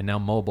 and now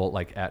mobile,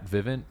 like at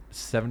Vivint,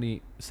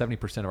 70%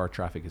 of our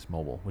traffic is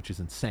mobile, which is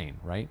insane,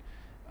 right?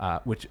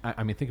 Which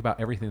I mean, think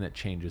about everything that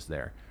changes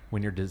there.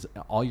 When you're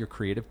all your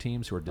creative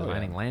teams who are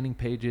designing landing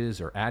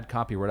pages or ad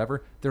copy or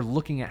whatever, they're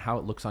looking at how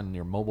it looks on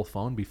your mobile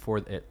phone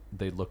before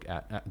they look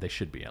at they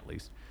should be, at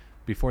least,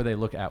 before they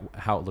look at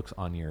how it looks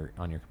on your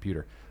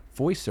computer.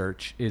 Voice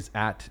search is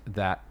at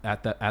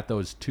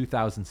those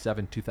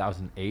 2007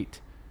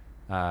 2008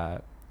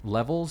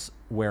 levels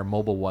where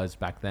mobile was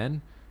back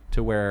then,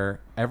 to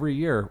where every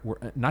year,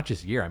 not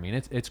just year, I mean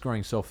it's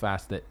growing so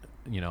fast that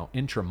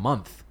intra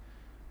month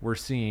we're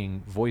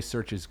seeing voice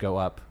searches go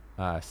up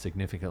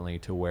significantly,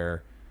 to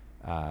where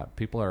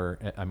people are,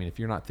 I mean, if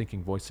you're not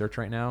thinking voice search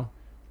right now,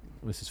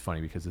 this is funny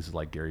because this is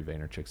like Gary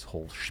Vaynerchuk's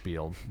whole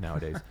spiel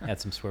nowadays.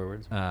 Add some swear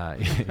words.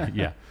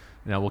 Yeah.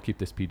 Now we'll keep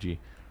this PG.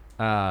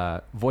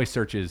 Voice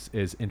search is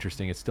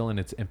interesting. It's still in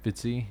its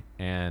infancy,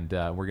 and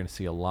we're going to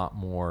see a lot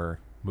more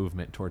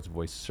movement towards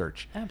voice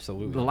search.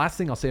 Absolutely. The last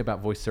thing I'll say about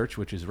voice search,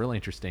 which is really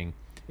interesting,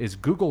 is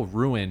Google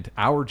ruined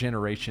our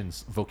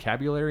generation's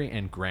vocabulary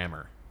and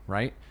grammar,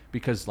 right?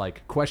 Because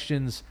like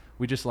questions,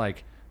 we just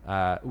like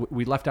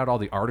we left out all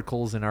the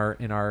articles in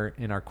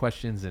our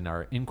questions and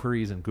our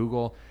inquiries in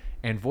Google,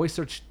 and voice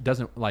search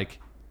doesn't, like,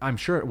 I'm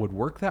sure it would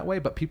work that way,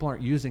 but people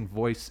aren't using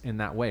voice in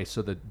that way.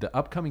 So the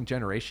upcoming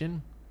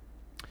generation,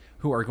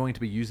 who are going to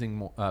be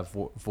using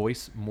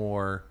voice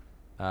more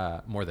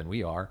than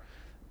we are,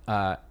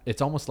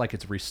 it's almost like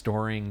it's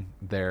restoring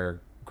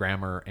their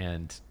grammar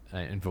and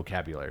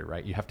vocabulary,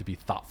 right? You have to be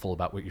thoughtful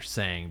about what you're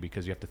saying,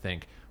 because you have to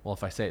think, well,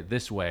 if I say it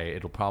this way,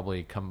 it'll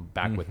probably come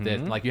back with this.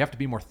 Like, you have to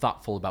be more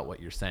thoughtful about what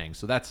you're saying.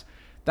 So that's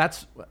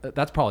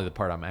probably the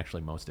part I'm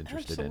actually most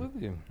interested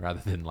in,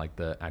 rather than like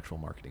the actual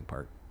marketing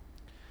part.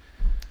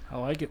 I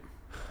like it.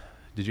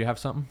 Did you have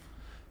something?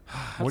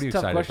 That's What are you a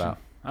tough excited question. about?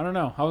 I don't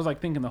know. I was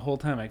like thinking the whole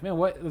time, like, man,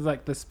 what is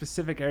like the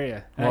specific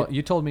area? Well,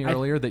 you told me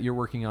earlier that you're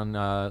working on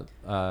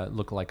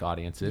lookalike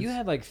audiences. You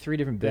had like 3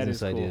 different That business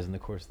is cool. ideas in the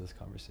course of this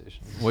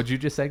conversation. What'd you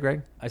just say,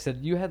 Greg? I said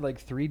you had like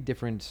 3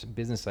 different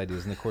business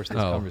ideas in the course of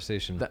this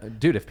conversation.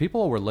 Dude, if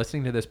people were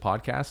listening to this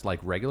podcast like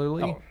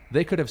regularly,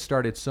 they could have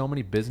started so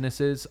many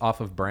businesses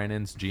off of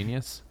Brandon's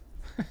genius.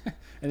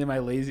 and then my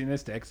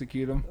laziness to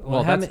execute them.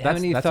 Well, how that's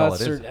many all thoughts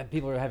it is. are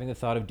people are having the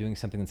thought of doing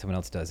something and someone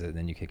else does it, and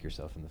then you kick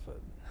yourself in the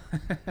foot.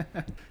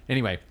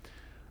 Anyway,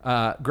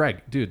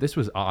 Greg, dude, this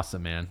was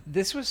awesome, man.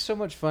 This was so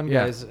much fun,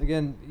 Yeah. guys.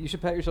 Again, you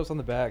should pat yourselves on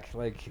the back.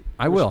 Like,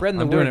 I we're will. Spreading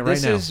the I'm word. doing it right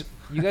This now.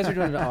 You guys are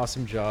doing an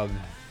awesome job.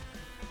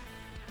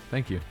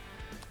 Thank you.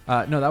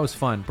 No, that was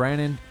fun,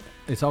 Brandon.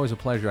 It's always a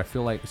pleasure. I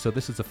feel like, so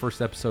this is the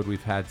first episode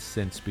we've had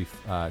since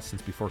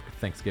before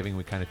Thanksgiving.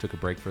 We kind of took a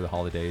break for the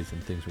holidays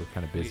and things were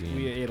kind of busy.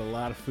 We ate a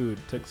lot of food.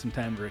 Took some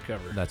time to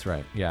recover. That's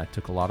right. Yeah,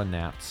 took a lot of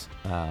naps.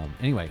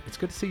 Anyway, it's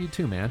good to see you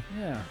too, man.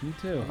 Yeah, me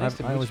too. Nice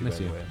to I meet always you, miss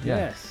by the you. way. Yeah.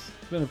 Yes,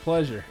 it's been a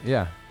pleasure.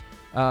 Yeah.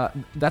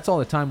 That's all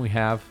the time we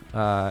have.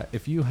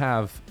 If you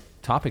have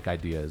topic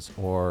ideas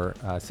or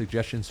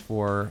suggestions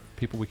for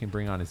people we can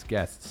bring on as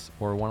guests,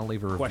 or want to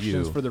leave a review.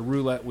 Questions for the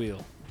roulette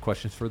wheel.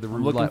 Questions for the I'm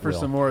roulette looking for wheel.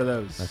 some more of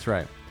those. That's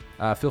right.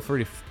 Feel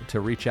free to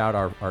reach out.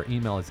 Our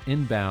email is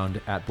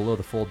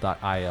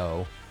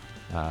inbound@belowthefold.io.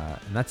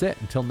 And that's it.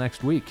 Until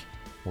next week,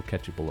 we'll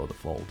catch you below the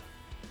fold.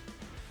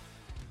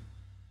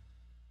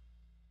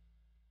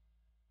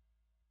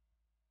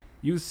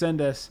 You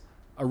send us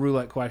a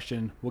roulette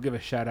question. We'll give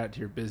a shout out to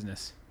your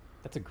business.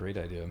 That's a great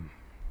idea.